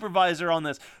music supervisor on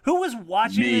this? Who was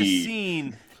watching Me. this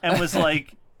scene and was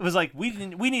like, we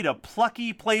need a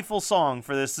plucky, playful song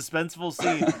for this suspenseful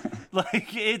scene.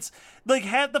 Like it's like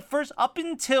had the first up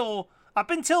until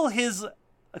his,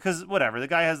 because whatever, the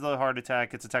guy has the heart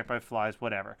attack, gets attacked by flies,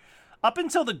 whatever. Up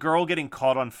until the girl getting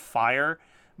caught on fire,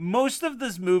 most of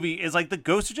this movie is like the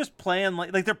ghosts are just playing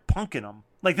like they're punking them.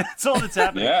 Like that's all that's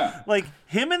happening. Yeah. Like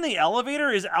him in the elevator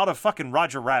is out of fucking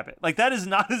Roger Rabbit. Like that is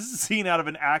not a scene out of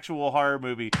an actual horror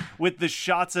movie with the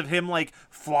shots of him like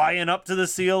flying up to the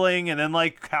ceiling and then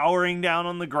like cowering down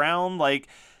on the ground. Like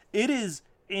it is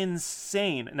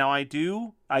insane. Now I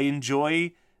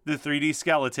enjoy the 3D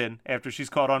skeleton after she's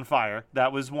caught on fire.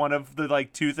 That was one of the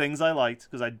like 2 things I liked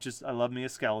because I love me a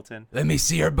skeleton. Let me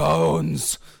see your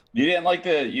bones. You didn't like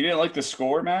the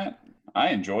score, Matt? I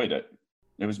enjoyed it.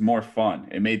 It was more fun.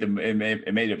 It made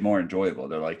it more enjoyable.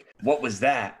 They're like, what was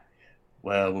that?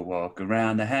 Well, we'll walk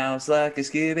around the house like a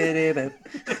skibidi-bop,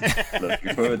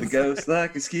 looking for the ghost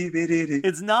like a skibidi.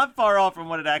 It's not far off from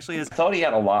what it actually is. I thought he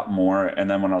had a lot more, and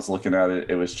then when I was looking at it,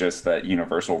 it was just that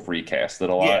Universal recast it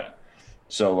a lot. Yeah.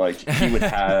 So, like, he would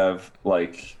have,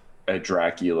 like, a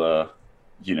Dracula,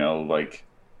 like,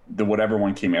 the whatever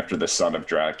one came after the Son of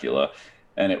Dracula,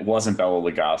 and it wasn't Bela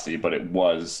Lugosi, but it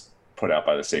was put out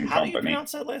by the same How do you company.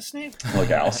 pronounce that last name?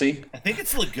 Lugosi? I think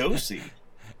it's Lugosi.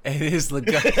 It is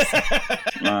Lugosi.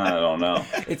 I don't know.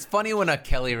 It's funny when a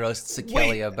Kelly roasts a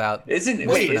Kelly about. Isn't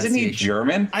he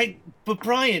German? But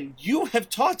Brian, you have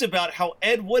talked about how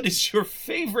Ed Wood is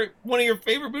one of your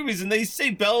favorite movies, and they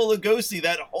say Bela Lugosi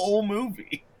that whole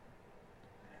movie.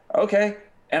 Okay.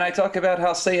 And I talk about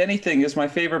how Say Anything is my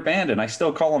favorite band, and I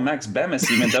still call him Max Bemis,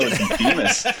 even though it's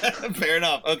Bemis. Fair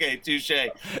enough. Okay, touche.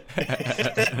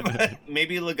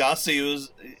 Maybe Lugosi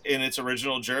was in its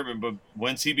original German, but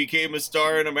once he became a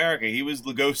star in America, he was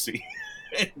Lugosi.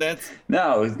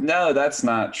 No, that's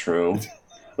not true.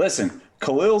 Listen,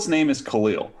 Khalil's name is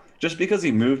Khalil. Just because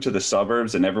he moved to the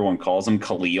suburbs and everyone calls him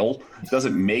Khalil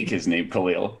doesn't make his name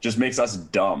Khalil. Just makes us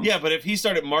dumb. Yeah, but if he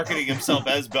started marketing himself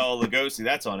as Bela Lugosi,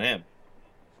 that's on him.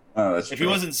 Oh, that's if true.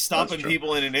 he wasn't stopping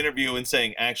people in an interview and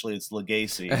saying, actually, it's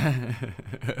Lugosi.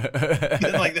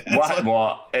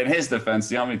 Well, in his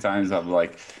defense, you know how many times I'm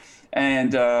like,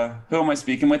 and who am I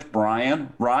speaking with?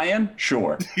 Brian? Ryan?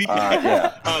 Sure.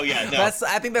 Yeah. Oh, yeah. No.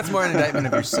 I think that's more an indictment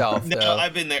of yourself, No, though.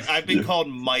 I've been there. I've been called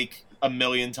Mike a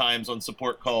million times on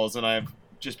support calls, and I've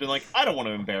just been like, I don't want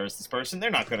to embarrass this person. They're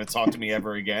not going to talk to me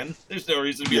ever again. There's no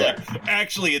reason to be like,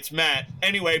 actually, it's Matt.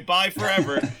 Anyway, bye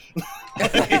forever.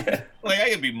 Like, I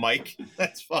could be Mike.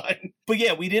 That's fine. But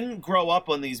yeah, we didn't grow up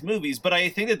on these movies, but I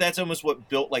think that that's almost what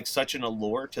built like such an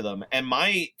allure to them. And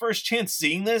my first chance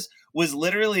seeing this was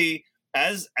literally,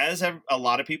 as have a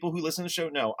lot of people who listen to the show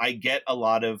know, I get a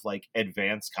lot of like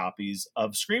advanced copies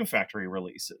of Scream Factory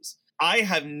releases. I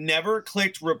have never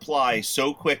clicked reply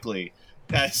so quickly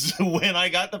as when I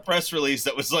got the press release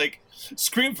that was like,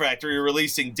 Scream Factory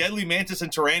releasing Deadly Mantis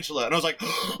and Tarantula. And I was like,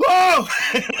 oh!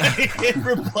 It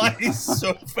replies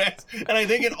so fast. And I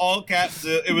think in all caps,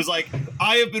 it was like,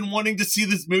 I have been wanting to see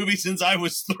this movie since I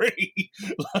was 3.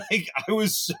 Like, I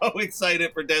was so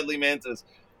excited for Deadly Mantis.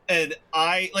 And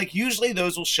usually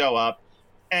those will show up.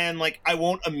 And, like, I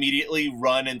won't immediately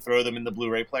run and throw them in the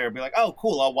Blu-ray player and be like, oh,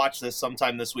 cool, I'll watch this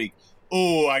sometime this week.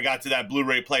 Oh, I got to that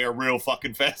Blu-ray player real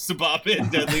fucking fast to pop in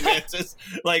Deadly Mantis.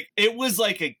 Like, it was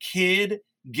like a kid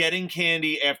getting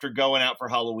candy after going out for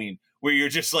Halloween, where you're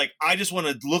just like, I just want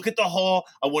to look at the haul.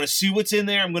 I want to see what's in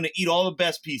there. I'm going to eat all the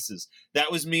best pieces.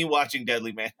 That was me watching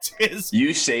Deadly Mantis.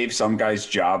 You saved some guy's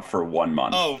job for 1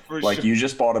 month. Oh, for like, sure. you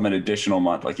just bought him an additional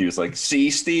month. Like, he was like,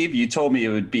 see, Steve, you told me it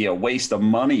would be a waste of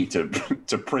money to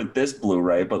print this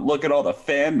Blu-ray, but look at all the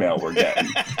fan mail we're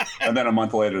getting. And then a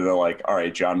month later, they're like, all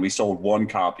right, John, we sold 1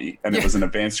 copy, and it was an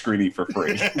advanced screening for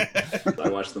free. I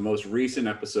watched the most recent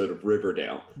episode of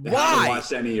Riverdale. I haven't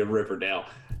watched any of Riverdale.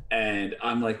 And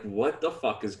I'm like, what the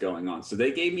fuck is going on? So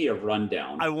they gave me a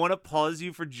rundown. I want to pause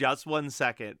you for just 1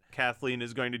 second. Kathleen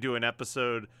is going to do an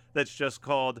episode that's just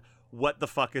called What the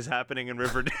Fuck is Happening in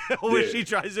Riverdale, where she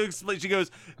tries to explain. She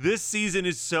goes, this season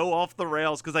is so off the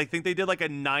rails because I think they did like a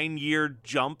 9-year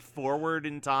jump forward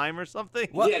in time or something.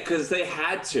 Yeah, because they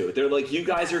had to. They're like, you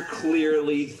guys are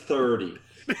clearly 30.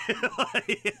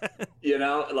 You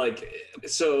know, like,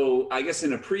 so I guess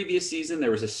in a previous season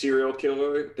there was a serial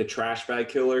killer, the trash bag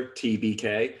killer,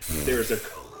 TBK.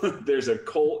 There's a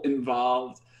cult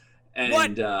involved, and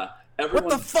everyone. What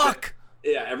the fuck?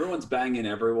 Everyone's banging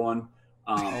everyone.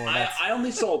 I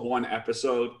only saw 1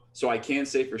 episode, so I can't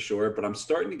say for sure, but I'm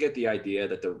starting to get the idea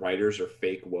that the writers are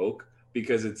fake woke,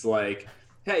 because it's like,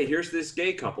 hey, here's this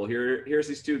gay couple, here's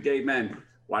these 2 gay men.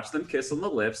 Watch them kiss on the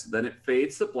lips, then it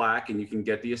fades to black, and you can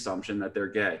get the assumption that they're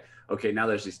gay. Okay, now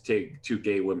there's these 2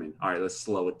 gay women. All right, let's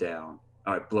slow it down.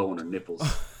 All right, blow on her nipples.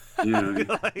 You know,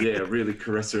 yeah, really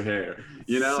caress her hair.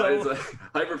 You know, it's like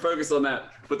hyper focus on that.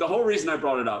 But the whole reason I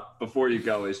brought it up before you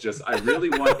go is just I really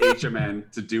want HMN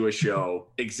to do a show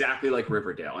exactly like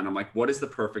Riverdale. And I'm like, what is the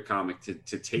perfect comic to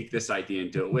take this idea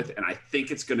and do it with? And I think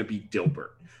it's going to be Dilbert.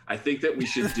 I think that we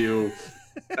should do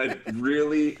a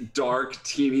really dark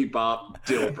teeny bop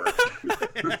Dilbert.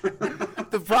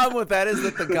 The problem with that is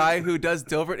that the guy who does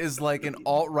Dilbert is like an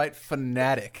alt-right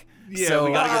fanatic. Yeah, so,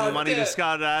 we gotta give money to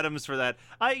Scott Adams for that.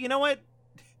 You know what?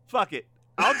 Fuck it.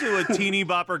 I'll do a teeny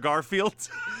bopper Garfield.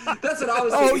 That's what I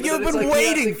was. Oh, thinking, you've but been it's like,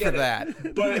 waiting for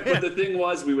that. But the thing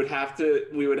was, we would have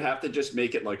to just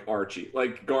make it like Archie.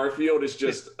 Like Garfield is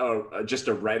just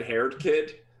a red-haired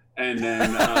kid, and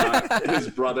then his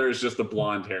brother is just a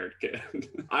blonde-haired kid.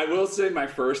 I will say my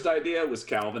first idea was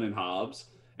Calvin and Hobbes,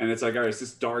 and it's like, all right, it's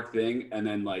this dark thing, and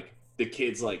then like the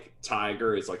kid's like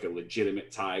tiger is like a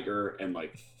legitimate tiger, and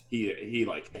like he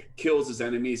like kills his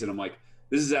enemies, and I'm like,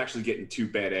 this is actually getting too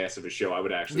badass of a show. I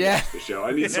would actually watch the show.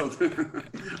 I need something.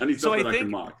 I need something I can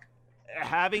mock.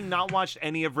 Having not watched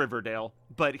any of Riverdale,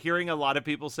 but hearing a lot of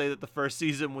people say that the first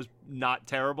season was not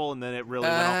terrible, and then it really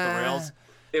went off the rails.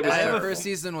 The first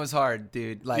season was hard,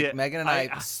 dude. Like Megan and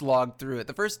I slogged through it.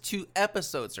 The first 2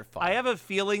 episodes are fun. I have a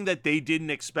feeling that they didn't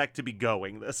expect to be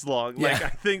going this long. Like I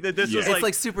think that this was it's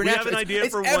like Supernatural. We have an idea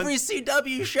it's for every one...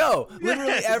 CW show.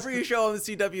 Literally every show on the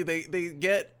CW, they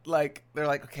get like, they're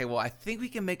like, okay, well, I think we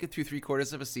can make it through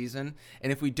 3/4 of a season,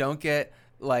 and if we don't get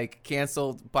like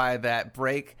canceled by that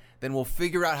break, then we'll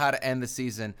figure out how to end the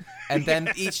season. And then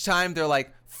each time they're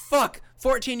like, fuck,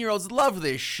 14-year-olds love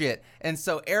this shit. And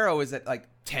so Arrow is at like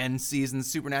 10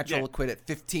 seasons, Supernatural will quit at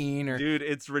 15. Or Dude,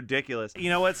 it's ridiculous.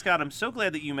 You know what, Scott? I'm so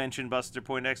glad that you mentioned Buster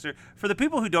Poindexter. For the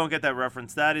people who don't get that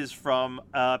reference, that is from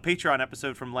a Patreon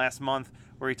episode from last month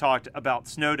where he talked about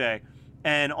Snow Day.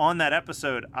 And on that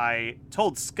episode, I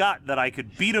told Scott that I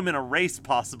could beat him in a race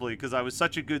possibly because I was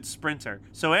such a good sprinter.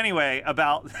 So anyway,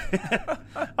 about,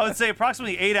 I would say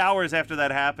approximately 8 hours after that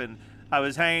happened, I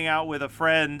was hanging out with a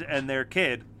friend and their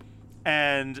kid.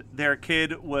 And their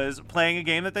kid was playing a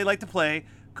game that they like to play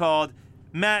called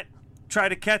Matt Try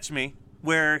to Catch Me,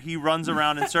 where he runs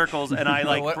around in circles and I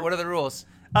like... What are the rules?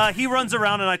 He runs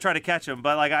around and I try to catch him,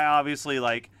 but like I obviously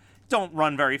like don't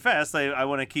run very fast. I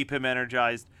want to keep him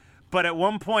energized. But at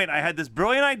one point I had this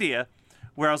brilliant idea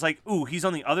where I was like, ooh, he's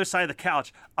on the other side of the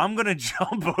couch. I'm going to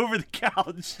jump over the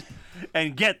couch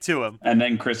and get to him. And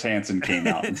then Chris Hansen came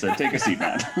out and said, take a seat,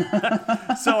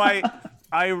 Matt. So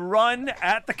I run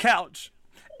at the couch,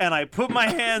 and I put my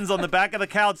hands on the back of the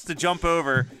couch to jump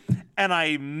over, and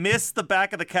I miss the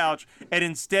back of the couch, and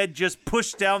instead just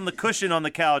push down the cushion on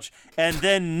the couch, and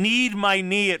then kneed my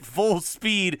knee at full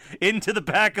speed into the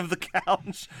back of the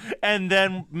couch, and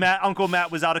then Uncle Matt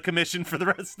was out of commission for the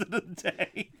rest of the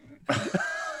day.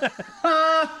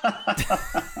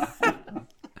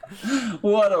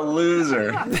 What a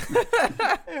loser.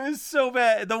 It was so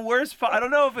bad. The worst part, I don't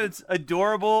know if it's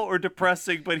adorable or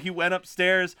depressing, but he went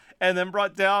upstairs and then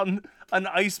brought down an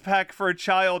ice pack for a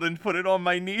child and put it on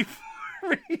my knee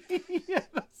for me. Yes.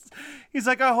 He's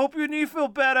like, I hope your knee feel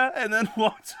better, and then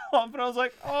walked off, and I was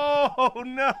like, oh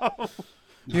no.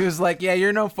 He was like, yeah,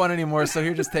 you're no fun anymore, so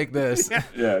here, just take this.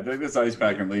 Yeah, take this ice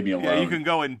pack and leave me alone. Yeah, you can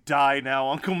go and die now,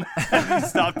 Uncle Matt.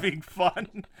 Stop being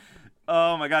fun.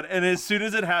 Oh my God. And as soon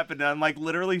as it happened, I'm like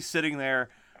literally sitting there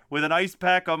with an ice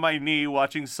pack on my knee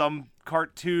watching some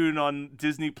cartoon on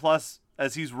Disney Plus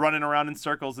as he's running around in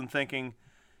circles and thinking,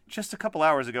 just a couple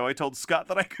hours ago, I told Scott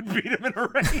that I could beat him in a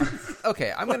race.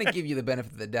 Okay, I'm going to give you the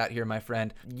benefit of the doubt here, my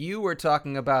friend. You were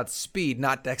talking about speed,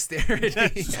 not dexterity.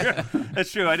 That's true.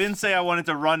 That's true. I didn't say I wanted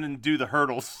to run and do the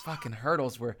hurdles. Fucking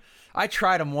hurdles were... I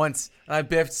tried them once, and I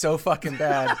biffed so fucking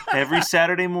bad. Every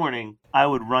Saturday morning, I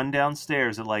would run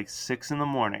downstairs at like 6 in the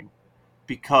morning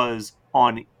because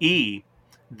on E,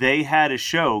 they had a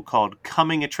show called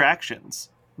Coming Attractions,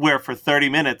 where for 30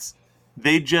 minutes,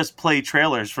 they'd just play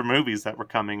trailers for movies that were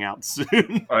coming out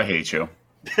soon. I hate you.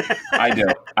 I do.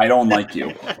 I don't like you.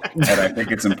 And I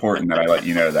think it's important that I let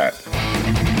you know that.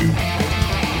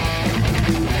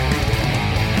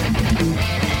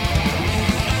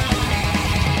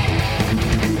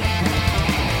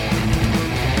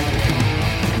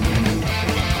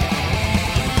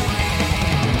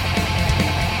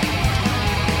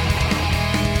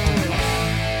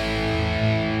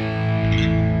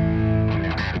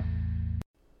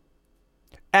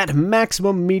 At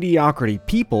Maximum Mediocrity,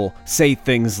 people say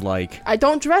things like, I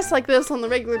don't dress like this on the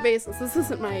regular basis. This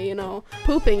isn't my,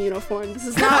 pooping uniform. This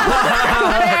is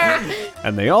not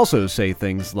and they also say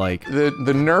things like,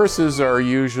 The nurses are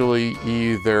usually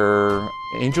either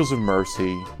angels of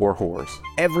mercy or whores.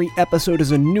 Every episode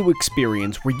is a new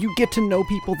experience where you get to know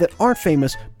people that aren't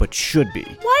famous but should be.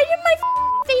 Why did my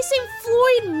facing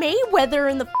Floyd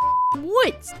Mayweather in the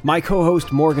woods? My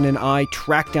co-host Morgan and I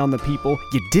track down the people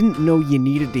you didn't know you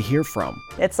needed to hear from.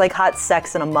 It's like hot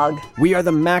sex in a mug. We are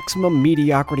the Maximum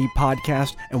Mediocrity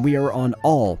Podcast, and we are on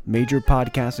all major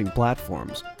podcasting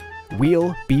platforms.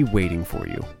 We'll be waiting for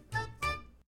you.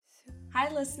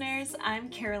 Hi, listeners. I'm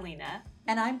Carolina.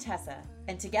 And I'm Tessa.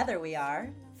 And together we are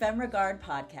Femme Regard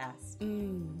Podcast.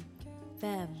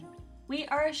 Femme We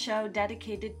are a show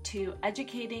dedicated to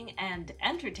educating and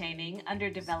entertaining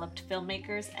underdeveloped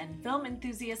filmmakers and film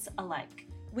enthusiasts alike.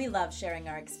 We love sharing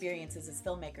our experiences as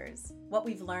filmmakers, what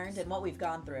we've learned and what we've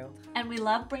gone through. And we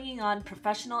love bringing on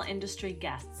professional industry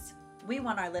guests. We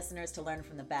want our listeners to learn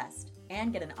from the best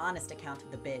and get an honest account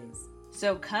of the biz.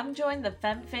 So come join the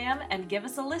Fem Fam and give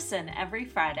us a listen every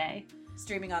Friday.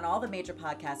 Streaming on all the major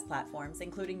podcast platforms,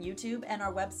 including YouTube and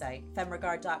our website,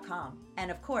 femregard.com,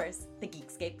 and of course, the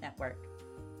Geekscape Network.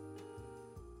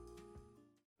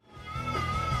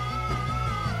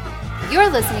 You're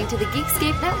listening to the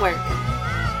Geekscape Network.